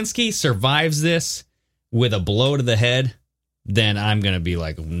Zelensky survives this with a blow to the head, then I'm going to be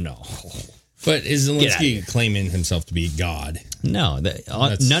like, no. But is Zelensky claiming himself to be God? No,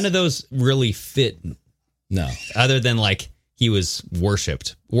 none of those really fit. No. Other than like he was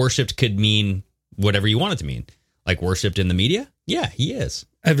worshipped. Worshipped could mean whatever you want it to mean. Like worshipped in the media? Yeah, he is.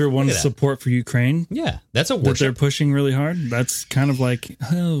 Everyone's support for Ukraine. Yeah, that's a worship. That they're pushing really hard. That's kind of like,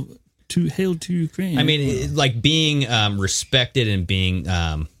 hail to Ukraine. I mean, like being respected and being,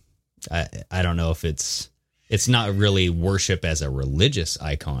 I don't know if it's not really worship as a religious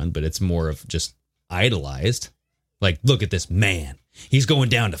icon, but it's more of just idolized. Like, look at this man. He's going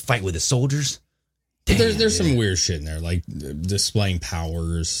down to fight with his soldiers. Damn, there's some weird shit in there, like displaying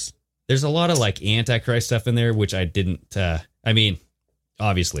powers. There's a lot of like Antichrist stuff in there, which I didn't. I mean,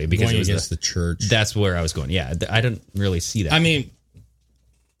 obviously, because going it was against the church. That's where I was going. Yeah, I didn't really see that. I mean,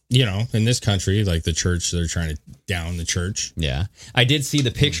 you know, in this country, like the church, they're trying to down the church. Yeah, I did see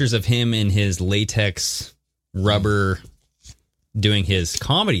the pictures of him in his latex rubber doing his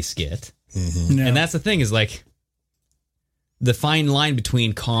comedy skit, and that's the thing is like. The fine line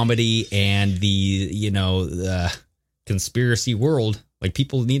between comedy and the conspiracy world, like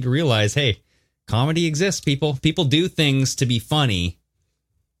people need to realize, hey, comedy exists, people. People do things to be funny.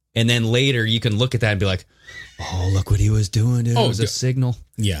 And then later you can look at that and be like, oh, look what he was doing. Dude. It was a signal.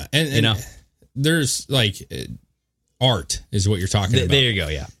 Yeah. And there's like art is what you're talking about. There you go.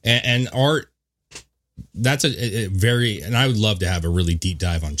 Yeah. And art, that's a very, and I would love to have a really deep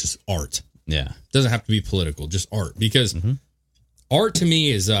dive on just art. Yeah. It doesn't have to be political, just art. Because art to me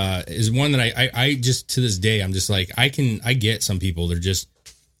is one that I just to this day I'm just like I get some people they're just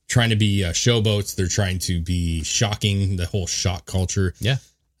trying to be showboats, they're trying to be shocking, the whole shock culture. Yeah.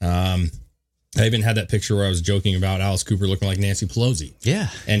 I even had that picture where I was joking about Alice Cooper looking like Nancy Pelosi. Yeah.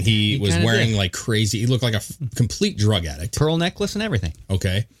 And he was wearing like crazy, he looked like a complete drug addict. Pearl necklace and everything.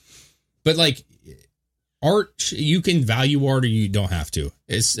 Okay. But like art, you can value art or you don't have to.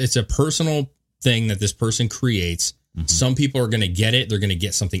 It's a personal thing that this person creates. Some people are going to get it. They're going to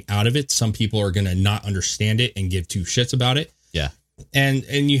get something out of it. Some people are going to not understand it and give two shits about it. Yeah. And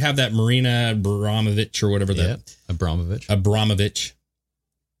you have that Marina Abramovich or whatever Abramovich.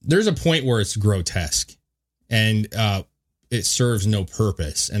 There's a point where it's grotesque and it serves no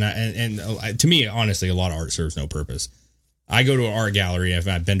purpose. And to me, honestly, a lot of art serves no purpose. I go to an art gallery.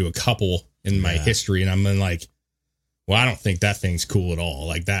 I've been to a couple in my history and I'm like, well, I don't think that thing's cool at all.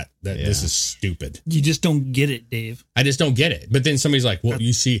 Like that this is stupid. You just don't get it, Dave. I just don't get it. But then somebody's like, well,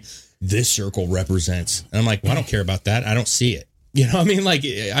 you see this circle represents. And I'm like, well, I don't care about that. I don't see it. You know what I mean? Like,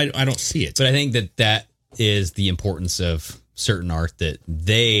 I don't see it. But I think that is the importance of certain art that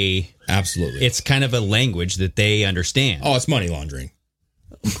they... Absolutely. It's kind of a language that they understand. Oh, it's money laundering.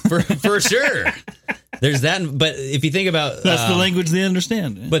 For sure. There's that. But if you think about... That's the language they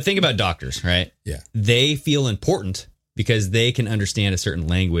understand. But think about doctors, right? Yeah. They feel important because they can understand a certain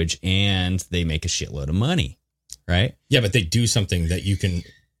language and they make a shitload of money, right? Yeah, but they do something that you can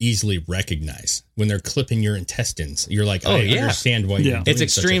easily recognize. When they're clipping your intestines, you're like, I understand why you're doing it's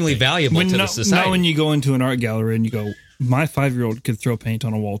extremely valuable to the society. Not when you go into an art gallery and you go, my 5-year-old could throw paint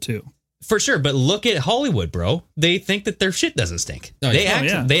on a wall too. For sure, but look at Hollywood, bro. They think that their shit doesn't stink. They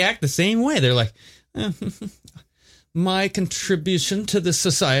act the same way. They're like, my contribution to this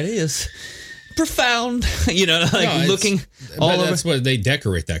society is profound. Looking all over. That's what they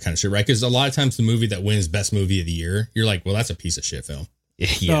decorate that kind of shit, right? Because a lot of times the movie that wins best movie of the year, you're like, well, that's a piece of shit film.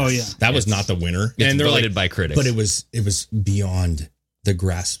 Yes. Oh yeah, that was not the winner, and they're voted by critics. But it was beyond the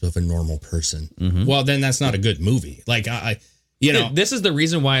grasp of a normal person. Well, then that's not a good movie. Like this is the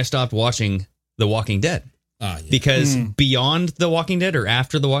reason why I stopped watching The Walking Dead. Because beyond The Walking Dead or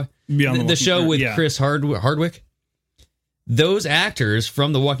after the show with Chris Hardwick, those actors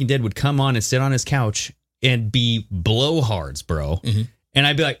from The Walking Dead would come on and sit on his couch and be blowhards, bro. And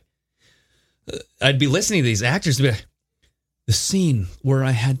I'd be like, I'd be listening to these actors and be like, the scene where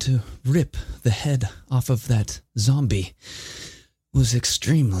I had to rip the head off of that zombie was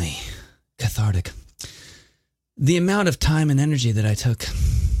extremely cathartic. The amount of time and energy that I took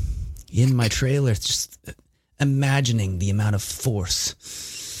in my trailer, just imagining the amount of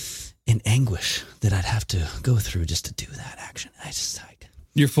force and anguish that I'd have to go through just to do that action.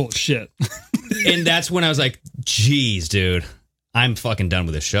 You're full of shit. And that's when I was like, geez, dude, I'm fucking done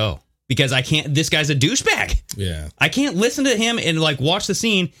with this show. Because I can't, this guy's a douchebag. Yeah. I can't listen to him and like watch the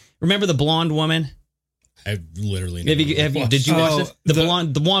scene. Remember the blonde woman? I've literally. Did you watch this?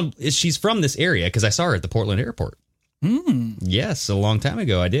 The blonde. She's from this area because I saw her at the Portland airport. Yes, a long time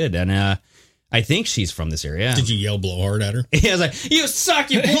ago I did, and I think she's from this area. Did you yell blowhard at her? Yeah, I was like, "You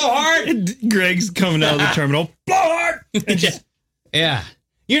suck, you blowhard!" Greg's coming out of the terminal. Blowhard. Yeah,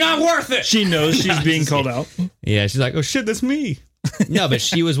 you're not worth it. She knows she's being called out. Yeah, she's like, "Oh shit, that's me." No, but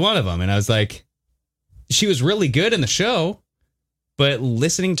she was one of them, and I was like, she was really good in the show, but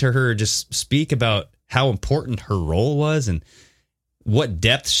listening to her just speak about how important her role was and what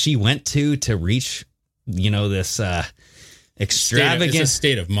depth she went to reach, this extravagant it's a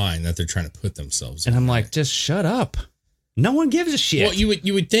state of mind that they're trying to put themselves in. And I'm right? like, just shut up. No one gives a shit. Well,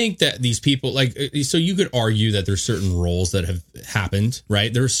 you would think that these people, like, so you could argue that there's certain roles that have happened,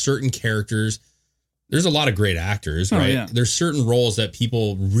 right? There's certain characters. There's a lot of great actors, right? Yeah. There's certain roles that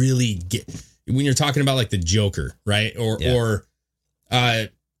people really get when you're talking about, like, the Joker, right? Or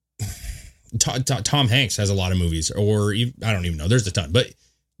Tom Hanks has a lot of movies, or I don't even know. There's a ton, but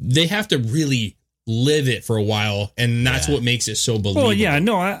they have to really live it for a while, and that's what makes it so believable. Well, yeah,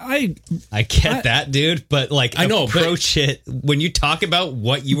 no, I get that, dude, but like, I know, approach it when you talk about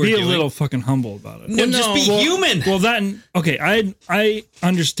what you were doing. Be a little fucking humble about it. No, just be human. Well, I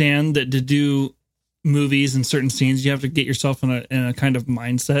understand that to do movies and certain scenes, you have to get yourself in a kind of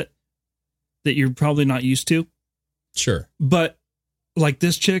mindset that you're probably not used to. Sure, but like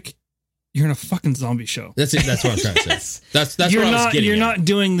this chick, you're in a fucking zombie show. That's it. That's what I'm trying to say. That's what I was getting. You're not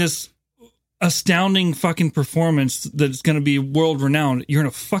doing this astounding fucking performance that's going to be world renowned. You're in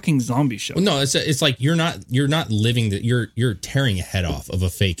a fucking zombie show. Well, no, it's like you're not living that. You're tearing a head off of a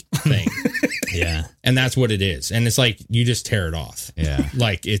fake thing. Yeah, and that's what it is. And it's like you just tear it off. Yeah,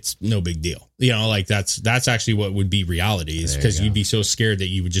 like it's no big deal. Like that's actually what would be reality, is because you'd be so scared that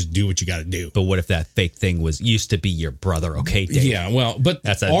you would just do what you got to do. But what if that fake thing used to be your brother? Okay, Dave. Yeah, well, but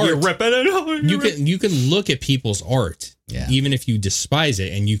that's art. You're ripping it off. You can look at people's art, yeah, even if you despise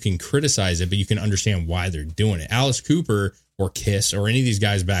it, and you can criticize it, but you can understand why they're doing it. Alice Cooper or Kiss or any of these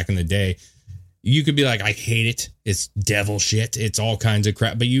guys back in the day, you could be like, I hate it. It's devil shit. It's all kinds of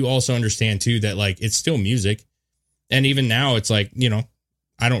crap. But you also understand too that like it's still music, and even now it's like,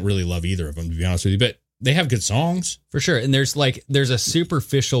 I don't really love either of them, to be honest with you, but they have good songs for sure. And there's a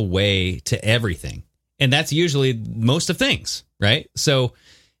superficial way to everything, and that's usually most of things, right? So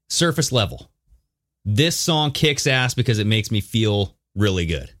surface level. This song kicks ass because it makes me feel really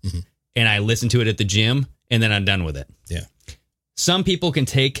good. Mm-hmm. And I listen to it at the gym and then I'm done with it. Yeah. Some people can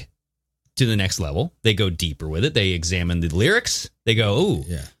take to the next level. They go deeper with it. They examine the lyrics. They go, oh,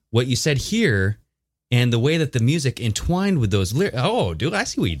 yeah, what you said here and the way that the music entwined with those lyrics. Oh, dude, I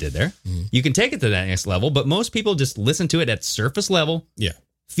see what you did there. Mm-hmm. You can take it to that next level, but most people just listen to it at surface level. Yeah.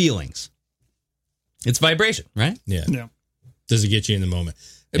 Feelings. It's vibration, right? Yeah. Yeah. Does it get you in the moment?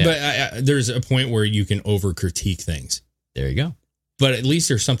 Yeah. But there's a point where you can over critique things. There you go. But at least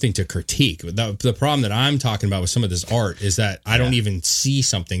there's something to critique. The problem that I'm talking about with some of this art is that I don't even see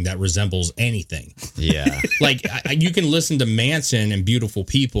something that resembles anything. Yeah. Like you can listen to Manson and Beautiful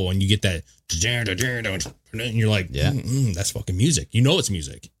People and you get that, and you're like, that's fucking music. You know it's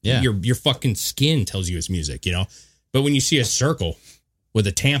music. Yeah. Your fucking skin tells you it's music, But when you see a circle with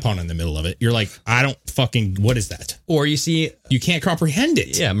a tampon in the middle of it, you're like, I don't fucking, what is that? Or you can't comprehend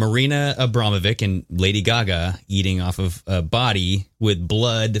it. Yeah, Marina Abramovic and Lady Gaga eating off of a body with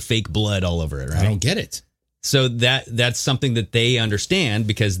blood, fake blood all over it, right? I don't get it. So that's something that they understand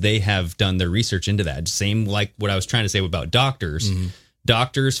because they have done their research into that. Same like what I was trying to say about doctors. Mm-hmm.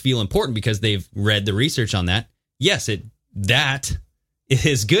 Doctors feel important because they've read the research on that. Yes, that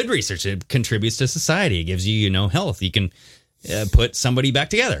is good research. It contributes to society. It gives you, health. You can put somebody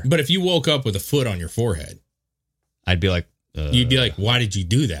back together. But if you woke up with a foot on your forehead, I'd be like, you'd be like, why did you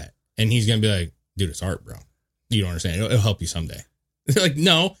do that? And he's going to be like, dude, it's art, bro. You don't understand. It'll help you someday. They're like,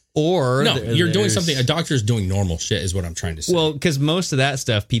 no. Or no, you're doing something. A doctor's doing normal shit is what I'm trying to say. Well, because most of that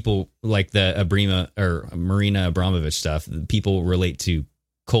stuff, people like the Marina Abramovich stuff, people relate to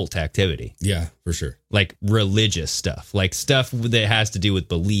cult activity. Yeah, for sure. Like religious stuff, like stuff that has to do with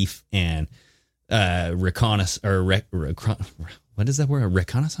belief and reconnaissance or what is that word?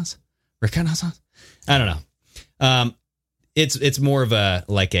 Reconnaissance? I don't know. It's more of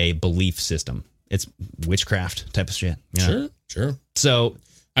a belief system. It's witchcraft type of shit. Sure. So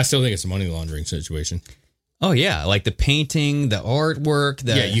I still think it's a money laundering situation. Oh yeah, like the painting, the artwork.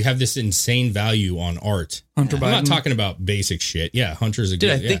 You have this insane value on art. Hunter Biden. I'm not talking about basic shit. Yeah, Hunter's a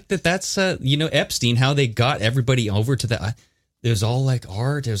good. Dude, I think that's Epstein. How they got everybody over to that. It was all like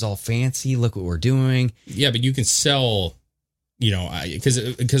art. It was all fancy. Look what we're doing. Yeah, but you can sell,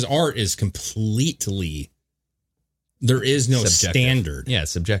 because art is completely. There is no standard. Yeah,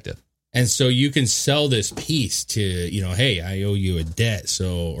 it's subjective. And so you can sell this piece to, hey, I owe you a debt,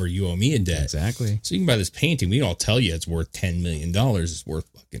 or you owe me a debt. Exactly. So you can buy this painting. We all tell you it's worth $10 million. It's worth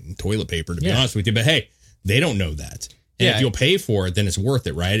fucking toilet paper, to be honest with you. But hey, they don't know that. And if you'll pay for it, then it's worth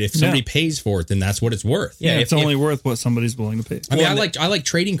it, right? If somebody pays for it, then that's what it's worth. Yeah, it's only worth what somebody's willing to pay. I mean, I like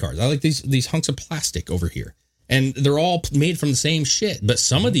trading cards. I like these hunks of plastic over here. And they're all made from the same shit. But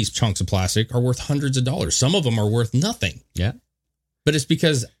some of these chunks of plastic are worth hundreds of dollars. Some of them are worth nothing. Yeah. But it's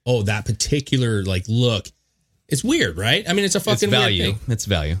because, that particular, look, it's weird, right? I mean, it's a fucking value. weird thing. It's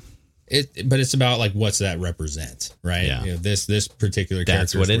value. But it's about, what's that represent, right? Yeah. This particular character.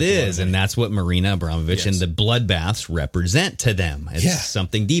 That's what it is. And that's what Marina Abramovich and the bloodbaths represent to them. It's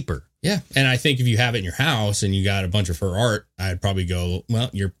something deeper. Yeah. And I think if you have it in your house and you got a bunch of her art, I'd probably go,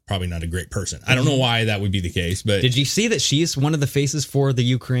 well, you're probably not a great person. I don't know why that would be the case, but... Did you see that she's one of the faces for the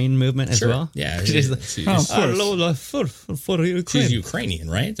Ukraine movement as well? Yeah. She's Ukrainian,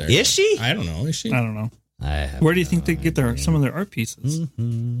 right? Is she? I don't know. Is she? I don't know. Where do you think they get some of their art pieces?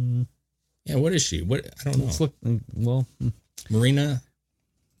 Mm-hmm. Yeah, what is she? What I don't know. Let's look. Well, Marina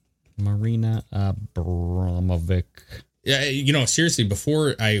Abramovic. Yeah, seriously,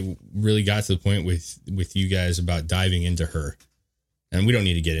 before I really got to the point with you guys about diving into her, and we don't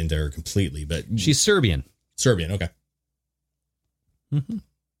need to get into her completely, but she's Serbian. Serbian, okay. Mm-hmm.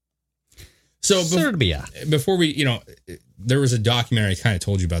 So Serbia. Before we, there was a documentary. I kind of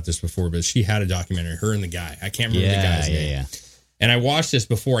told you about this before, but she had a documentary. Her and the guy. I can't remember the guy's name. Yeah. And I watched this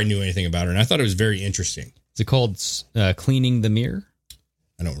before I knew anything about her, and I thought it was very interesting. Is it called Cleaning the Mirror?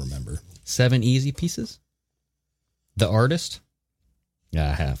 I don't remember. 7 Easy Pieces? The Artist?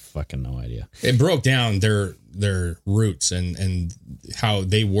 Yeah, I have fucking no idea. It broke down their roots and how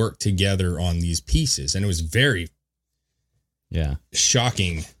they worked together on these pieces, and it was very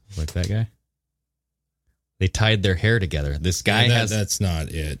shocking. Like that guy? They tied their hair together. This guy that's not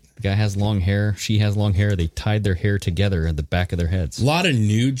it. The guy has long hair. She has long hair. They tied their hair together at the back of their heads. A lot of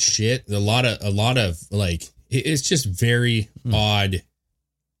nude shit. A lot of it's just very odd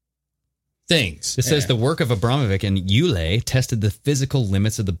things. It says the work of Abramovic and Yule tested the physical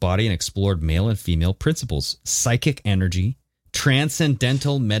limits of the body and explored male and female principles, psychic energy,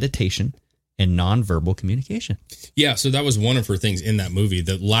 transcendental meditation, and nonverbal communication. Yeah, so that was one of her things in that movie.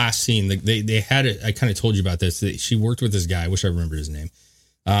 The last scene, they had it. I kind of told you about this. She worked with this guy. I wish I remember his name.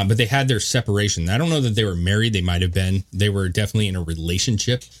 But they had their separation. I don't know that they were married. They might have been. They were definitely in a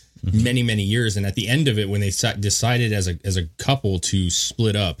relationship many, many years. And at the end of it, when they decided as a couple to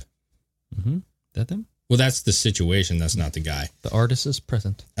split up. Mm-hmm. That them? Well, that's the situation. That's not the guy. The artist is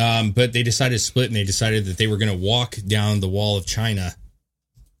present. But they decided to split, and they decided that they were going to walk down the wall of China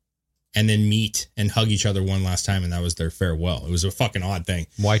and then meet and hug each other one last time, and that was their farewell. It was a fucking odd thing.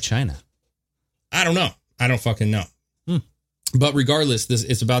 Why China? I don't know. I don't fucking know. But regardless,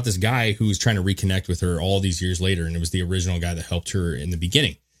 it's about this guy who's trying to reconnect with her all these years later, and it was the original guy that helped her in the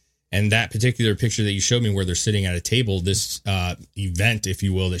beginning. And that particular picture that you showed me where they're sitting at a table, this event, if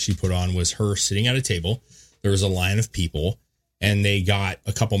you will, that she put on was her sitting at a table. There was a line of people, and they got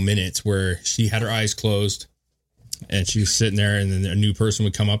a couple minutes where she had her eyes closed, and she was sitting there, and then a new person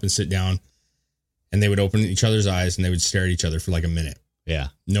would come up and sit down, and they would open each other's eyes, and they would stare at each other for like a minute. Yeah.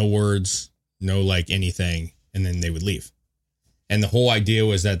 No words, no anything, and then they would leave. And the whole idea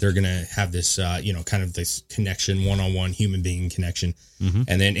was that they're going to have this, kind of this connection, one-on-one human being connection. Mm-hmm.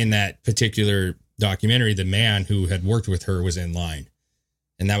 And then in that particular documentary, the man who had worked with her was in line,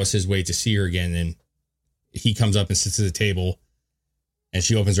 and that was his way to see her again. And he comes up and sits at the table, and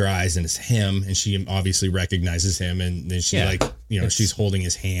she opens her eyes, and it's him, and she obviously recognizes him, and then she she's holding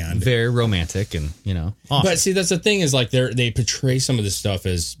his hand. Very romantic, and awesome. But see, that's the thing is they portray some of this stuff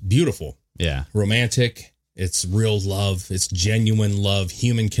as beautiful, romantic. It's real love. It's genuine love,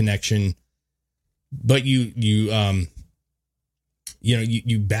 human connection. But you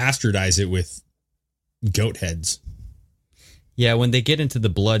bastardize it with goat heads. Yeah, when they get into the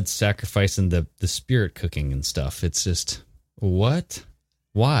blood sacrifice and the spirit cooking and stuff, it's just what?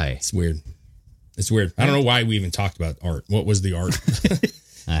 Why? It's weird. I don't know why we even talked about art. What was the art?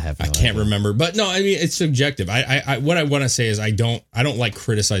 I can't remember. But no, I mean, it's subjective. I what I want to say is I don't like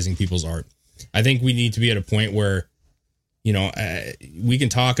criticizing people's art. I think we need to be at a point where, we can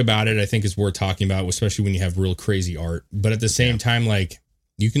talk about it. I think it's worth talking about, especially when you have real crazy art. But at the same time,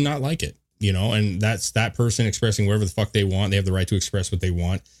 you can not like it, and that's that person expressing whatever the fuck they want. They have the right to express what they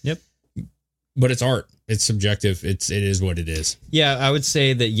want. Yep. But it's art. It's subjective. It is what it is. Yeah, I would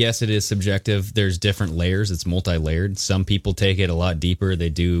say that, yes, it is subjective. There's different layers. It's multi-layered. Some people take it a lot deeper. They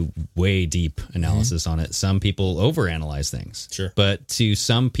do way deep analysis on it. Some people overanalyze things. Sure. But to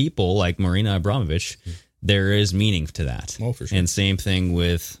some people, like Marina Abramovich, there is meaning to that. Oh, for sure. And same thing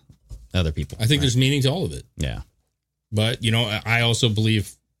with other people. I think there's meaning to all of it. Yeah. But, you know, I also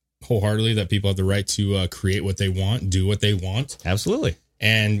believe wholeheartedly that people have the right to create what they want, do what they want. Absolutely.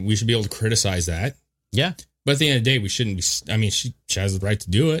 And we should be able to criticize that. Yeah. But at the end of the day, we shouldn't be. I mean, she has the right to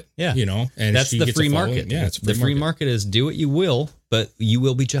do it. Yeah. You know, and that's the free market. Yeah, it's the free market is do what you will, but you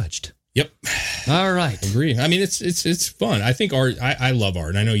will be judged. Yep. All right. Agree. I mean, it's fun. I think art. I love art.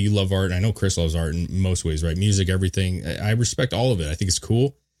 And I know you love art. And I know Chris loves art in most ways, right? Music, everything. I respect all of it. I think it's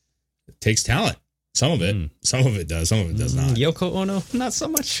cool. It takes talent. Some of it. Some of it does. Some of it does not. Yoko Ono, not so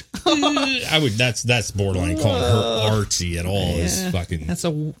much. I would. That's borderline calling her artsy at all. Yeah. Is fucking. That's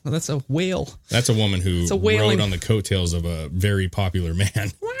a whale. That's a woman who rode on the coattails of a very popular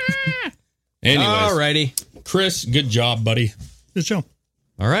man. Anyways, alrighty, Chris, good job, buddy. Good show.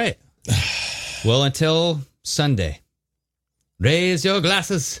 All right. Well, until Sunday, raise your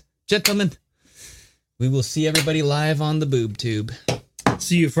glasses, gentlemen. We will see everybody live on the boob tube.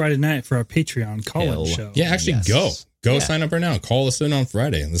 See you Friday night for our Patreon call-in show. Yeah, actually, go sign up right now. Call us in on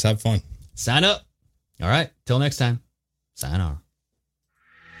Friday and let's have fun. Sign up. All right. Till next time. Sayonara.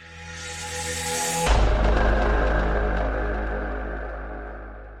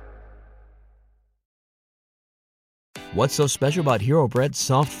 What's so special about Hero Bread's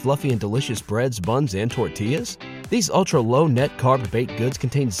soft, fluffy, and delicious breads, buns, and tortillas? These ultra-low net-carb baked goods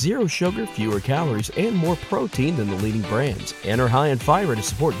contain zero sugar, fewer calories, and more protein than the leading brands, and are high in fiber to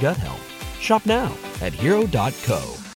support gut health. Shop now at Hero.co.